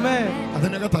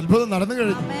 അതിനകത്ത് അത്ഭുതം നടന്നു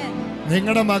കഴിഞ്ഞു.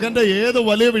 നിങ്ങളുടെ മകന്റെ ഏത്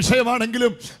വലിയ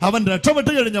വിഷയമാണെങ്കിലും അവൻ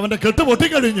രക്ഷപ്പെട്ട് കഴിഞ്ഞു. അവന്റെ കെട്ട്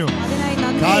പൊട്ടിക്കഴിഞ്ഞു.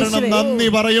 കാരണം നന്ദി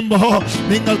പറയുമ്പോ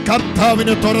നിങ്ങൾ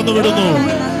കർത്താവിനെ തുറന്നു വിടുന്നു.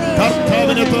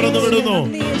 കർത്താവിനെ തുറന്നു വിടുന്നു.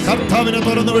 കർത്താവിനെ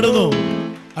തുറന്നു വിടുന്നു.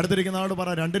 അടുത്തിരിക്കുന്ന ആളോട് പറ,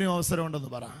 രണ്ടിനും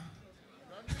അവസരമുണ്ടെന്ന് പറ.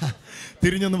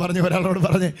 തിരിഞ്ഞൊന്ന് പറഞ്ഞ് ഒരാളോട്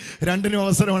പറഞ്ഞ് രണ്ടിനും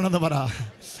അവസരമുണ്ടെന്ന് പറ.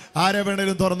 ആരെ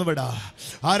വേണേലും തുറന്നു വിടാ.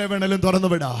 ആരെ വേണേലും തുറന്നു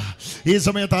വിടാ. ഈ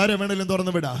സമയത്ത് ആരെ വേണേലും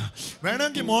തുറന്നു വിടാ.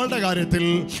 വേണമെങ്കിൽ മോളുടെ കാര്യത്തിൽ,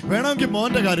 വേണമെങ്കിൽ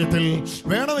മോന്റെ കാര്യത്തിൽ,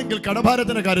 വേണമെങ്കിൽ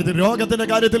കടഭാരത്തിന്റെ കാര്യത്തിൽ, രോഗത്തിന്റെ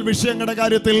കാര്യത്തിൽ, വിഷയങ്ങളുടെ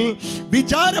കാര്യത്തിൽ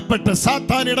വിചാരപ്പെട്ട്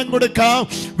സാത്താൻ ഇടം കൊടുക്കാം.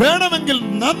 വേണമെങ്കിൽ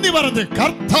നന്ദി പറഞ്ഞ്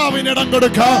കർത്താവിന് ഇടം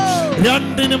കൊടുക്കാം.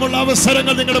 രണ്ടിനുമുള്ള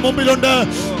അവസരങ്ങൾ നിങ്ങളുടെ മുമ്പിലുണ്ട്.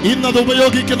 ഇന്നത്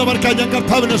ഉപയോഗിക്കുന്നവർക്കായി ഞാൻ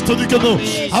കർത്താവിനെ സ്തുതിക്കുന്നു.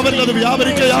 അവരിലത്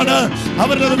വ്യാപരിക്കുകയാണ്.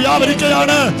 അവരിലത്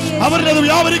വ്യാപരിക്കുകയാണ്. അവരിലത്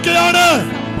വ്യാപരിക്കുകയാണ്.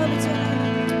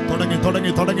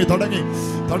 തുടങ്ങി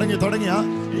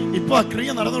ഇപ്പൊ ആ ക്രിയ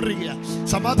നടന്നുകൊണ്ടിരിക്കുക.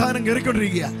 സമാധാനം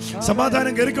കയറിക്കൊണ്ടിരിക്കുക.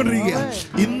 സമാധാനം കയറിക്കൊണ്ടിരിക്കുക.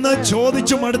 ഇന്ന്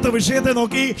ചോദിച്ചും അടുത്ത വിഷയത്തെ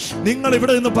നോക്കി നിങ്ങൾ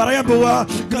ഇവിടെ നിന്ന് പറയാൻ പോവാ,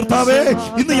 കർത്താവേ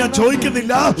ഇന്ന് ഞാൻ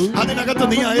ചോദിക്കുന്നില്ല, അതിനകത്ത്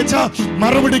നീ അയച്ച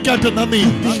മറുപടിക്കാറ്റ് നന്ദി.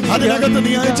 അതിനകത്ത്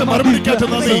നീ അയച്ച മറുപടിക്കാറ്റ്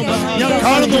നന്ദി. ഞാൻ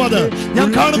കാണുന്നു അത്. ഞാൻ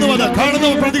കാണുന്നു അത്.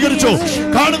 കാണുന്നവർ പ്രതികരിച്ചു.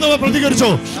 കാണുന്നവർ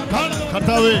പ്രതികരിച്ചു.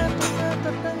 കർത്താവേ,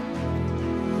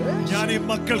 ഞാൻ ഈ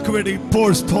മക്കൾക്ക് വേണ്ടി ഇപ്പോൾ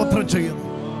സ്തോത്രം ചെയ്യുന്നു.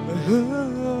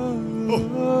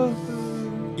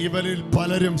 ഇവരിൽ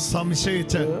പലരും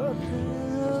സംശയിച്ച്,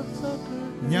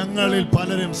 ഞങ്ങളിൽ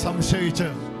പലരും സംശയിച്ച്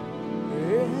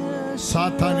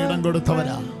സാത്താൻ ഇടം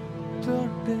കൊടുത്തവരാ.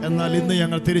 എന്നാൽ ഇന്ന്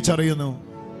ഞങ്ങൾ തിരിച്ചറിയുന്നു,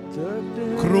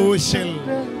 ക്രൂശിൽ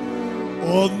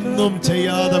ഒന്നും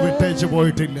ചെയ്യാതെ വിട്ടേച്ചു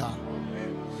പോയിട്ടില്ല.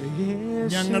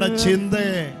 ഞങ്ങളുടെ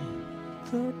ചിന്തയെ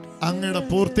അങ്ങയുടെ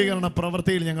പൂർത്തീകരണ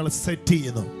പ്രവൃത്തിയിൽ ഞങ്ങൾ സെറ്റ്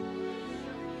ചെയ്യുന്നു.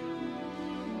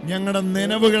 ഞങ്ങളുടെ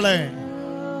നിലവുകളെ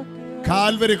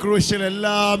കാൽവരി ക്രൂശിൽ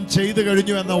എല്ലാം ചെയ്തു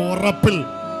കഴിഞ്ഞു എന്ന ഉറപ്പിൽ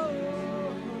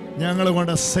ഞങ്ങൾ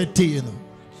കൊണ്ട് സെറ്റ് ചെയ്യുന്നു.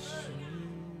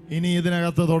 ഇനി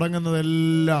ഇതിനകത്ത്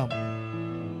തുടങ്ങുന്നതെല്ലാം,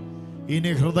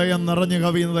 ഇനി ഹൃദയം നിറഞ്ഞു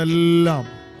കവിയുന്നതെല്ലാം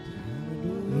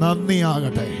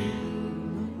നന്ദിയാകട്ടെ.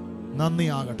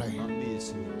 നന്ദിയാകട്ടെ.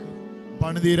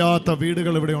 പണിതീരാത്ത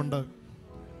വീടുകൾ ഇവിടെയുണ്ട്.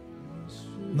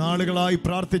 നാളുകളായി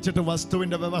പ്രാർത്ഥിച്ചിട്ട്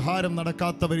വസ്തുവിന്റെ വ്യവഹാരം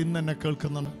നടക്കാത്തവർ ഇന്ന് എന്നെ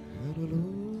കേൾക്കുന്നുണ്ട്.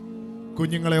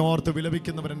 കുഞ്ഞുങ്ങളെ ഓർത്ത്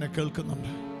വിലപിക്കുന്നവർ എന്നെ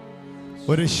കേൾക്കുന്നുണ്ട്.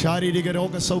 ഒരു ശാരീരിക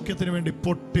രോഗസൗഖ്യത്തിന് വേണ്ടി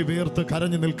പൊട്ടി വീർത്ത്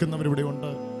കരഞ്ഞു നിൽക്കുന്നവരിവിടെയുണ്ട്.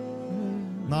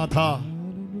 നാഥ,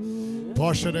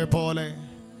 പോഷരെ പോലെ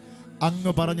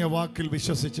അങ്ങ് പറഞ്ഞ വാക്കിൽ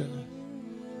വിശ്വസിച്ച്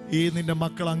ഈ നിന്റെ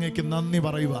മക്കൾ അങ്ങേക്ക് നന്ദി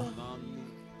പറയുക.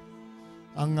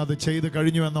 അങ്ങ് അത് ചെയ്തു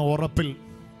കഴിഞ്ഞു എന്ന ഉറപ്പിൽ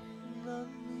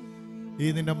ഈ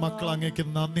നിന്റെ മക്കൾ അങ്ങേക്ക്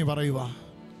നന്ദി പറയുക.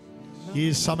 ഈ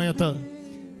സമയത്ത്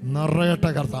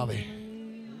നിറയട്ടെ കർത്താവേ.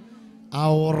 ആ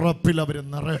ഉറപ്പിൽ അവർ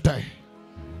നിറയട്ടെ.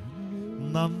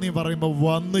 നന്ദി പറയുമ്പോൾ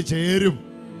വന്നു ചേരും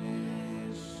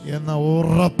എന്ന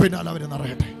ഉറപ്പിനാൽ അവർ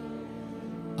നിറയട്ടെ.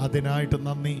 അതിനായിട്ട്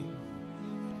നന്ദി.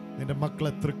 നിന്റെ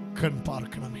മക്കളെ തൃക്കൺ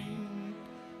പാർക്കണമേ.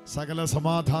 സകല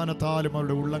സമാധാനത്താലും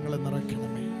അവരുടെ ഉള്ളങ്ങളെ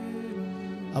നിറയ്ക്കണമേ.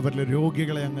 അവരിലെ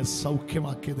രോഗികളെ അങ്ങ്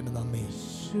സൗഖ്യമാക്കിയതിന് നന്ദി.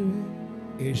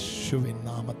 യേശുവിൻ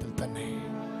നാമത്തിൽ തന്നെ.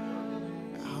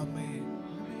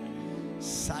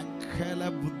 സകല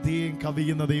ബുദ്ധിയും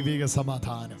കവിയുന്ന ദൈവിക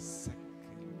സമാധാനം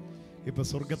ഇപ്പൊ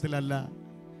സ്വർഗത്തിലല്ല,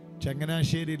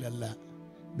 ചങ്ങനാശ്ശേരിയിലല്ല,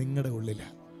 നിങ്ങളുടെ ഉള്ളിലാ.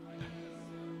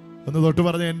 ഒന്ന് തൊട്ട്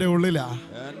പറഞ്ഞ എന്റെ ഉള്ളിലാ.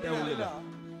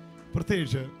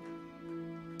 പ്രത്യേകിച്ച്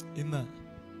ഇന്ന്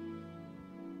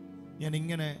ഞാൻ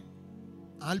ഇങ്ങനെ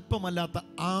അല്പമല്ലാത്ത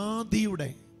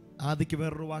ആദിക്ക്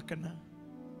വേറൊരു വാക്കന്ന,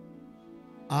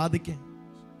 ആദിക്ക്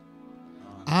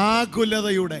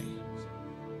ആകുലതയുടെ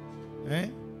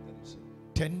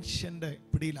ടെൻഷന്റെ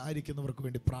പിടിയിലായിരിക്കുന്നവർക്ക്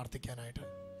വേണ്ടി പ്രാർത്ഥിക്കാനായിട്ട്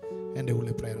എൻ്റെ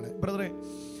ഉള്ളിൽ പ്രേരണ. ബ്രദറെ,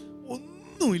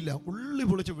 ഒന്നുമില്ല, ഉള്ളി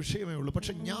പൊളിച്ച വിഷയമേ ഉള്ളൂ.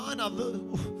 പക്ഷെ ഞാൻ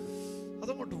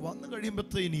അതങ്ങോട്ട് വന്നു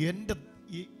കഴിയുമ്പോഴത്തേന്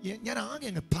ഞാൻ ആകെ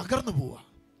അങ്ങ് തകർന്നു പോവാ.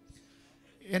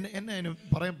 എന്നെ അതിന്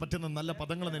പറയാൻ പറ്റുന്ന നല്ല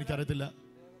പദങ്ങളെന്ന് എനിക്കറിയത്തില്ല.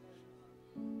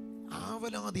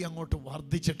 ആവലാതി അങ്ങോട്ട്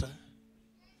വർദ്ധിച്ചിട്ട്,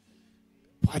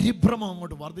 പരിഭ്രമം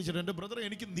അങ്ങോട്ട് വർദ്ധിച്ചിട്ട്, എൻ്റെ ബ്രദറെ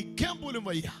എനിക്ക് നിൽക്കാൻ പോലും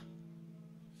വയ്യ.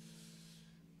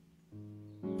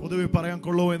 പൊതുവെ പറയാൻ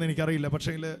കൊള്ളുമോ എന്ന് എനിക്കറിയില്ല.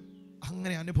 പക്ഷേ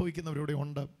അങ്ങനെ അനുഭവിക്കുന്നവരിവിടെ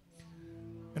ഉണ്ട്.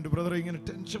 എൻ്റെ ബ്രദറെ, ഇങ്ങനെ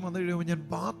ടെൻഷൻ വന്നു കഴിയുമ്പോൾ ഞാൻ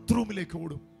ബാത്റൂമിലേക്ക്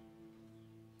ഓടും.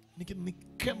 എനിക്ക്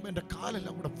നിൽക്കാൻ എൻ്റെ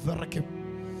കാലെല്ലാം കൂടെ വിറയ്ക്കും.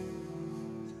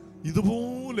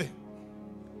 ഇതുപോലെ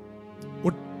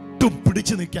ഒട്ടും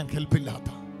പിടിച്ചു നിൽക്കാൻ ഹെൽപ്പില്ലാത്ത,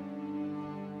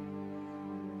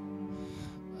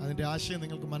 അതിൻ്റെ ആശയം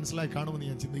നിങ്ങൾക്ക് മനസ്സിലായി കാണുമെന്ന്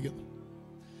ഞാൻ ചിന്തിക്കുന്നു.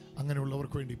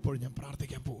 അങ്ങനെയുള്ളവർക്ക് വേണ്ടി ഇപ്പോൾ ഞാൻ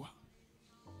പ്രാർത്ഥിക്കാൻ പോവാ.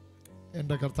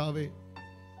 എൻ്റെ കർത്താവേ,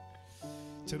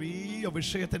 ചെറിയ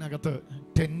വിഷയത്തിനകത്ത്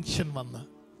ടെൻഷൻ വന്ന്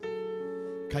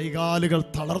കൈകാലുകൾ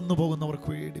തളർന്നു പോകുന്നവർക്ക്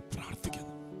വേണ്ടി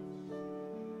പ്രാർത്ഥിക്കുന്നു.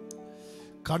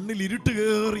 കണ്ണിൽ ഇരുട്ട്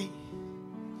കയറി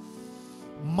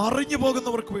മറിഞ്ഞു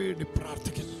പോകുന്നവർക്ക് വേണ്ടി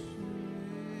പ്രാർത്ഥിക്കുന്നു.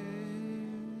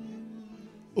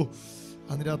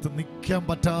 അതിനകത്ത് നിൽക്കാൻ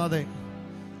പറ്റാതെ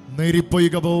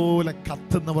നെരിപ്പൊയ്ക പോലെ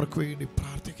കത്തുന്നവർക്ക് വേണ്ടി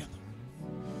പ്രാർത്ഥിക്കുന്നു.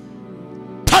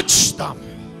 ടച്ച് ദം.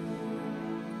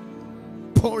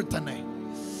 ഇപ്പോൾ തന്നെ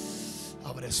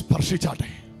അവരെ സ്പർശിച്ചാട്ടെ.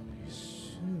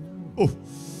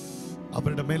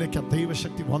 അവരുടെ മേലേക്ക്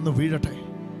ദൈവശക്തി വന്നു വീഴട്ടെ.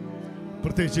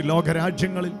 പ്രത്യേകിച്ച്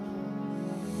ലോകരാജ്യങ്ങളിൽ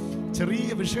ചെറിയ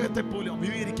വിഷയത്തെ പോലും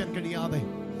അഭിമുഖീകരിക്കാൻ കഴിയാതെ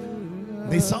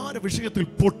നിസാര വിഷയത്തിൽ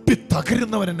പൊട്ടി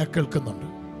തകരുന്നവരെന്നെ കേൾക്കുന്നുണ്ട്.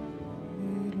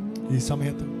 ഈ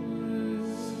സമയത്ത്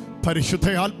പരിശുദ്ധ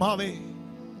ആത്മാവേ,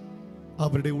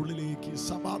 അവരുടെ ഉള്ളിലേക്ക്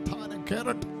സമാധാനം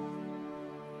കയറട്ടെ.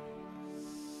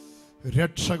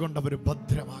 രക്ഷ കൊണ്ട് അവർ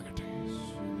ഭദ്രമാകട്ടെ.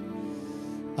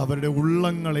 അവരുടെ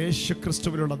ഉള്ളങ്ങൾ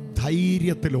യേശുക്രിസ്തുവിലുള്ള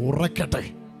ധൈര്യത്തിൽ ഉറക്കട്ടെ.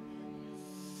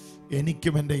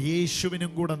 എനിക്കും എൻ്റെ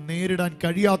യേശുവിനും കൂടെ നേരിടാൻ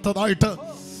കഴിയാത്തതായിട്ട്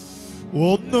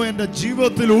ഒന്നും എൻ്റെ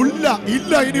ജീവിതത്തിൽ ഇല്ല,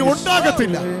 ഇനി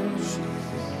ഉണ്ടാകത്തില്ല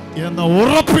എന്ന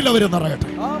ഉറപ്പിൽ അവർ നിറയട്ടെ.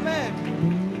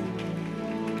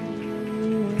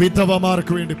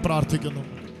 വിധവമാർക്ക് വേണ്ടി പ്രാർത്ഥിക്കുന്നു.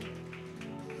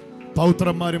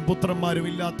 പൗത്രന്മാരും പുത്രന്മാരും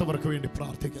ഇല്ലാത്തവർക്ക് വേണ്ടി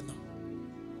പ്രാർത്ഥിക്കുന്നു.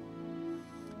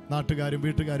 നാട്ടുകാരും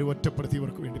വീട്ടുകാരും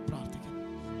ഒറ്റപ്പെടുത്തിയവർക്ക് വേണ്ടി പ്രാർത്ഥിക്കുന്നു.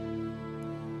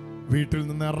 വീട്ടിൽ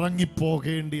നിന്ന്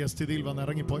ഇറങ്ങിപ്പോകേണ്ടിയ സ്ഥിതിയിൽ വന്ന്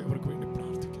ഇറങ്ങിപ്പോയവർക്ക് വേണ്ടി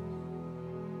പ്രാർത്ഥിക്കുന്നു.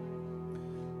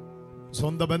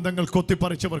 സ്വന്തം ബന്ധങ്ങൾ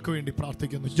കൊത്തിപ്പറിച്ചവർക്ക് വേണ്ടി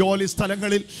പ്രാർത്ഥിക്കുന്നു. ജോലി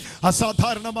സ്ഥലങ്ങളിൽ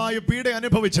അസാധാരണമായ പീഡ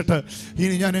അനുഭവിച്ചിട്ട്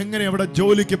ഇനി ഞാൻ എങ്ങനെ അവിടെ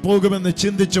ജോലിക്ക് പോകുമെന്ന്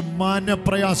ചിന്തിച്ച്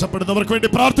മാനപ്രയാസപ്പെടുന്നവർക്ക് വേണ്ടി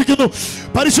പ്രാർത്ഥിക്കുന്നു.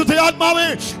 പരിശുദ്ധ ആത്മാവേ,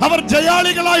 അവർ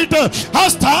ജയാളികളായിട്ട് ആ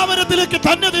സ്ഥാപനത്തിലേക്ക്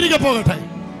തന്നെ തിരികെ പോകട്ടെ.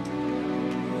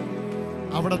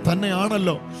 അവിടെ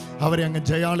തന്നെയാണല്ലോ അവരെ അങ്ങ്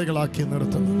ജയാളികളാക്കി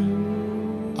നിർത്തുന്നത്.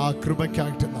 ആ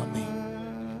കൃപയ്ക്കായിട്ട് നന്ദി.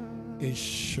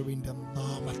 യേശുവിൻ്റെ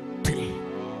നാമത്തിൽ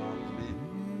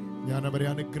ഞാൻ അവരെ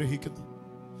അനുഗ്രഹിക്കുന്നു.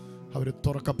 അവർ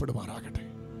തുറക്കപ്പെടുമാറാകട്ടെ.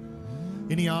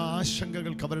 ഇനി ആ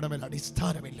ആശങ്കകൾക്ക് അവരുടെ മേൽ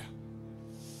അടിസ്ഥാനമില്ല.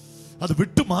 അത്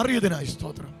വിട്ടുമാറിയതിനായി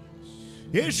സ്തോത്രം.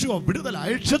 യേശു വിടുതൽ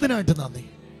അയച്ചതിനായിട്ട് നന്ദി.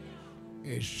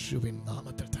 യേശുവിൻ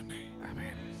നാമത്തിൽ തന്നെ.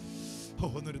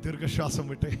 ഒന്നൊരു ദീർഘശ്വാസം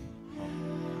വിട്ടേ.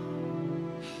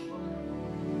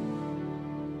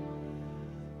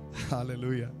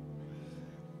 ഹല്ലേലൂയ.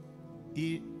 ഈ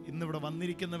ഇന്നിവിടെ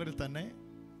വന്നിരിക്കുന്നവരിൽ തന്നെ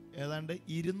ഏതാണ്ട്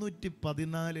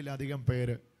 214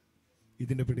 പേര്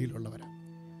ഇതിൻ്റെ പിടിയിലുള്ളവരാണ്.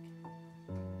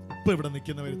 ഇപ്പം ഇവിടെ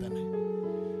നിൽക്കുന്നവർ തന്നെ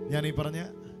ഞാൻ ഈ പറഞ്ഞ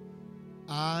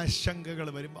ആശങ്കകൾ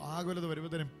വരുമ്പോൾ, ആകുലത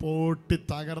വരുമ്പോഴത്തേനും പൊട്ടി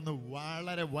തകർന്ന്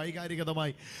വളരെ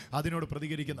വൈകാരികതമായി അതിനോട്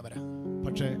പ്രതികരിക്കുന്നവരാണ്.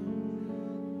 പക്ഷേ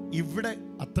ഇവിടെ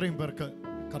അത്രയും പേർക്ക്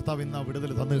കർത്താവ് ഇന്ന് ആ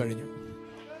വിടുതൽ തന്നു കഴിഞ്ഞു.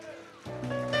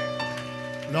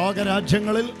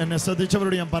 ലോകരാജ്യങ്ങളിൽ എന്നെ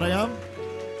ശ്രദ്ധിച്ചവരോട് ഞാൻ പറയാം,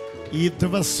 ഈ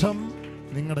ദിവസം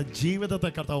നിങ്ങളുടെ ജീവിതത്തെ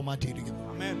കർത്താവ് മാറ്റിയിരിക്കുന്നു.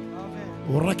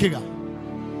 ഉറക്കുക.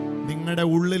 നിങ്ങളുടെ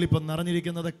ഉള്ളിൽ ഇപ്പം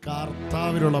നിറഞ്ഞിരിക്കുന്നത്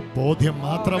കർത്താവിലുള്ള ബോധ്യം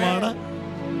മാത്രമാണ്.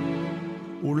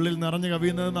 ഉള്ളിൽ നിറഞ്ഞു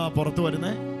കവിയുന്നതെന്ന് ആ പുറത്ത്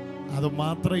വരുന്നേ, അത്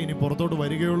മാത്രമേ ഇനി പുറത്തോട്ട്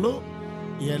വരികയുള്ളൂ.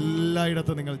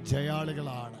 എല്ലായിടത്തും നിങ്ങൾ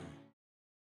ജയാളികളാണ്.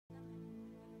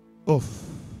 ഓഫ്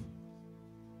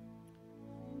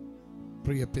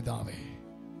പ്രിയ പിതാവേ,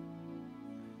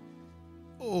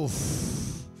 ഓഫ്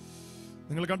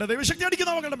നിങ്ങൾ കണ്ട ദൈവശക്തി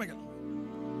അടിക്കുന്ന മകളുടെ മേൽ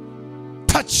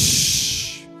ടച്ച്.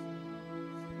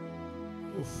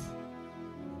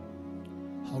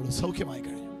 അവള് സൗഖ്യമായി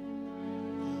കഴിഞ്ഞു.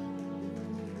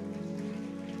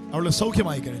 അവള്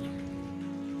സൗഖ്യമായി കഴിഞ്ഞു.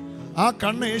 ആ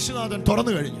കണ്ണ് യേശുനാഥൻ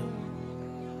തുറന്നു കഴിഞ്ഞു.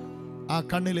 ആ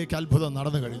കണ്ണിലേക്ക് അത്ഭുതം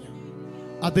നടന്നു കഴിഞ്ഞു.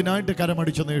 അതിനായിട്ട്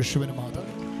കരമടിച്ചെന്ന് യേശുവിന് മാത്രം.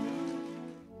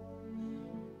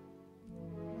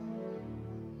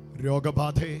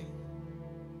 രോഗബാധയെ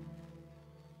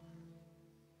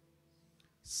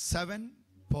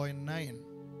 7.9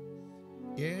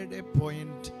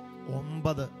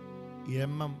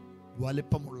 mm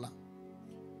വലിപ്പമുള്ള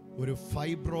ഒരു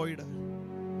ഫൈബ്രോയിഡ്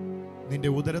നിന്റെ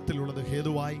ഉദരത്തിലുള്ളത്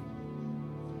ഹേതുവായി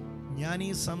ഞാൻ ഈ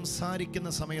സംസാരിക്കുന്ന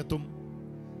സമയത്തും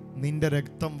നിന്റെ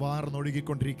രക്തം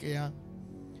വാർന്നൊഴുകിക്കൊണ്ടിരിക്കുക.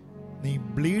 നീ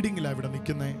ബ്ലീഡിങ്ങിലാണ് ഇവിടെ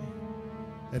നിൽക്കുന്നേ,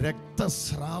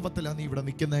 രക്തസ്രാവത്തിലാണ് നീ ഇവിടെ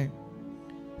നിൽക്കുന്നേ.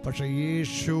 പക്ഷെ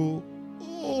യേശു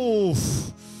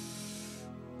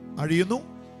അഴിയുന്നു.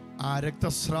 ആ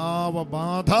രക്തസ്രാവ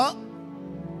ബാധ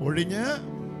ഒഴിഞ്ഞ്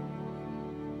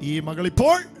ഈ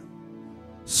മകളിപ്പോൾ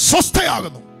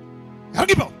സ്വസ്ഥയാകുന്നു.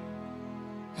 ഇറങ്ങിപ്പോ,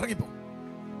 ഇറങ്ങിപ്പോ,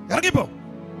 ഇറങ്ങിപ്പോ,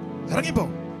 ഇറങ്ങിപ്പോ,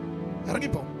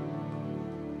 ഇറങ്ങിപ്പോ.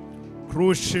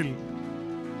 ക്രൂശിൽ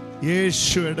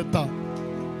യേശു എടുത്ത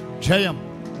ജയം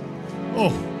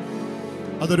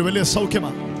അതൊരു വലിയ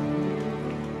സൗഖ്യമാണ്.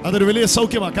 അതൊരു വലിയ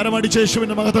സൗഖ്യമാണ്. കരമടിച്ച്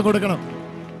യേശുവിന്റെ മഹത്വം കൊടുക്കണം.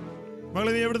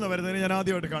 മകളെ, നീ എവിടുന്ന വരുന്നത്? ഞാൻ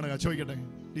ആദ്യമായിട്ട് കാണുക. ചോദിക്കട്ടെ,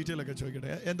 ഡീറ്റെയിൽ ഒക്കെ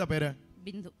ചോദിക്കട്ടെ. എന്താ പേര്?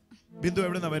 ബിന്ദു. ബിന്ദു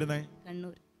എവിടുന്ന വരുന്നേ?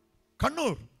 കണ്ണൂർ.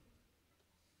 കണ്ണൂർ?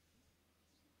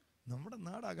 നമ്മുടെ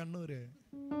നാടാ കണ്ണൂര്.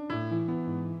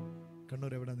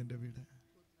 കണ്ണൂർ എവിടാ നിന്റെ വീട്?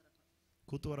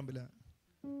 കൂത്തുപറമ്പില.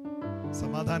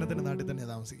 സമാധാനത്തിന്റെ നാട്ടിൽ തന്നെ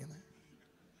താമസിക്കുന്നത്.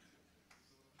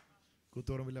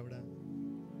 കൂത്തുപറമ്പിൽ എവിടെ?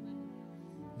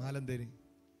 മാനന്തേരി.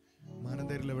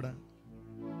 മാനന്തേരിൽ എവിടെ?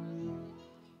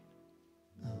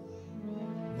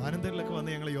 മാനന്തേരിലൊക്കെ വന്ന്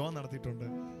ഞങ്ങൾ യോഗ നടത്തിയിട്ടുണ്ട്.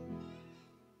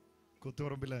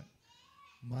 കൂത്തുപറമ്പില്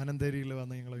മാനന്തേരിയിൽ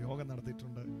വന്ന് ഞങ്ങൾ യോഗ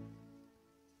നടത്തിയിട്ടുണ്ട്.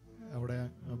 അവിടെ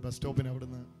ബസ് സ്റ്റോപ്പിന്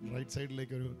അവിടുന്ന് റൈറ്റ്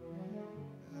സൈഡിലേക്ക് ഒരു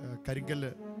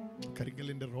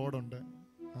കരിങ്കല്ലിൻ്റെ റോഡുണ്ട്.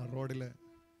 ആ റോഡിൽ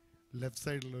ലെഫ്റ്റ്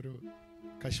സൈഡിലൊരു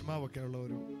കശ്മാവൊക്കെ ഉള്ള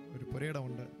ഒരു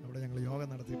പുരയിടമുണ്ട്. അവിടെ ഞങ്ങൾ യോഗ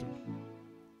നടത്തിയിട്ടുണ്ട്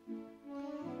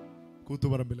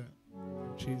കൂത്തുപറമ്പിൽ.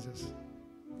 ജീസസ്.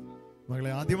 മകളെ,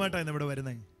 ആദ്യമായിട്ടാണ് ഇവിടെ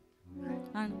വരുന്നേ.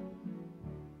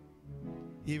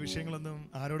 ഈ വിഷയങ്ങളൊന്നും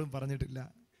ആരോടും പറഞ്ഞിട്ടില്ല.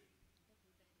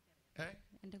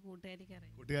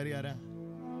 കൂട്ടുകാരി ആരാ?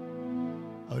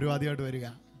 അവരും ആദ്യമായിട്ട് വരിക.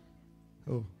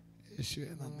 ഓ യേശുവേ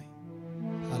നന്ദി.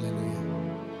 ഹല്ലേലൂയ.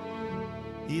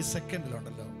 ഈ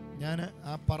സെക്കൻഡിലുണ്ടല്ലോ, ഞാൻ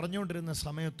ആ പറഞ്ഞുകൊണ്ടിരുന്ന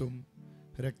സമയത്തും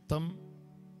രക്തം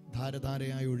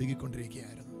ധാരധാരയായി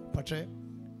ഒഴുകിക്കൊണ്ടിരിക്കുകയായിരുന്നു. പക്ഷേ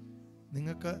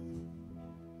നിങ്ങൾക്ക്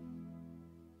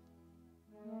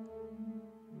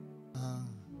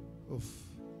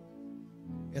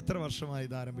എത്ര വർഷമായി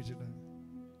ഇത് ആരംഭിച്ചിട്ട്?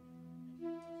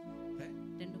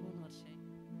 2-3 വർഷമായി.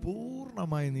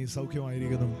 പൂർണ്ണമായി നീ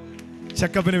സൗഖ്യമായിരിക്കുന്നു.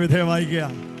 ചെക്കപ്പിന് വിധേയമായിക്കുക.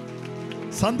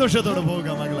 സന്തോഷത്തോടെ പോവുക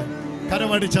മകളെ.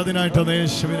 കരമടിച്ചതിനായിട്ട്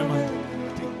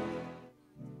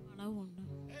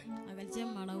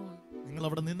നിങ്ങൾ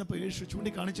അവിടെ നിന്നപ്പോ യേശു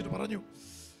ചൂണ്ടിക്കാണിച്ചിട്ട് പറഞ്ഞു,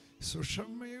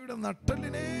 സുഷമ്മയുടെ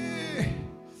നട്ടലിനെ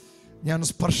ഞാൻ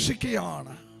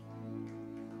സ്പർശിക്കുകയാണ്.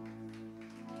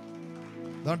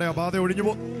 അതാണ്ട് ആ ബാധ ഒഴിഞ്ഞു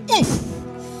പോ,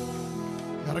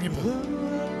 ഇറങ്ങിപ്പോ.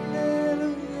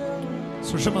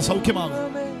 സുഷമ സൗഖ്യമാകും.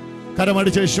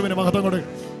 കരമടിച്ച യേശുവിന് മഹത്വം കൊടു.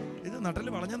 ഇത് നട്ടല്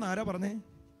വളഞ്ഞെന്ന് ആരാ പറഞ്ഞേ?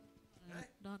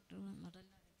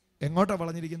 എങ്ങോട്ടാ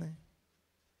വളഞ്ഞിരിക്കുന്നേ?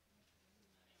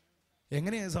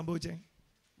 എങ്ങനെയാ സംഭവിച്ചേ?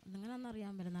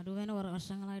 അറിയാൻ പറ്റില്ല. നടുവേന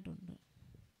വർഷങ്ങളായിട്ടുണ്ട്.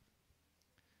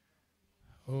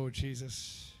 Oh Jesus,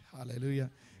 hallelujah.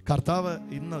 കർത്താവ്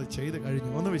ഇന്ന് അത് ചെയ്ത്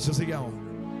കഴിഞ്ഞു. ഒന്ന് വിശ്വസിക്കാമോ?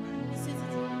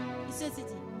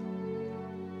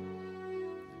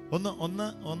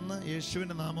 ഒന്ന്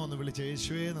യേശുവിന്റെ നാമം ഒന്ന് വിളിച്ച്.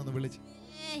 യേശുവേ എന്ന് വിളിച്ച്.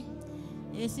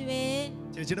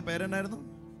 ചേച്ചിയുടെ പേരെന്നായിരുന്നു?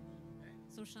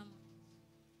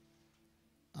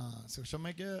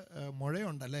 സുഷമ്മയ്ക്ക്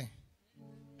മുഴയുണ്ടല്ലേ?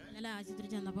 ഇന്നലെ ആശുപത്രി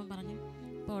ചെന്നപ്പം പറഞ്ഞു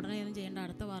ഇപ്പോൾ ഉടനെ ഒന്നും ചെയ്യേണ്ട,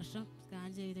 അടുത്ത വർഷം സ്കാൻ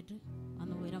ചെയ്തിട്ട്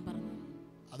വന്ന് പോരാൻ പറഞ്ഞു.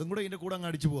 അതും കൂടെ ഇതിന്റെ കൂടെ അങ്ങ്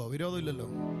അടിച്ചു പോവാ. വിരോധമില്ലല്ലോ.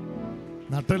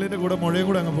 നട്ടലിന്റെ കൂടെ മുഴയും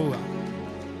കൂടെ അങ്ങ് പോവുക.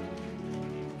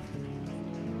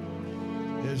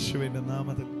 യേശുവിന്റെ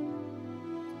നാമത്തിൽ.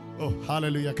 ഓ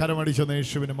ഹല്ലേലൂയ. കരമടിച്ചൊന്ന്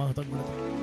യേശുവിന്റെ മഹത്വം കൊടുത്തു.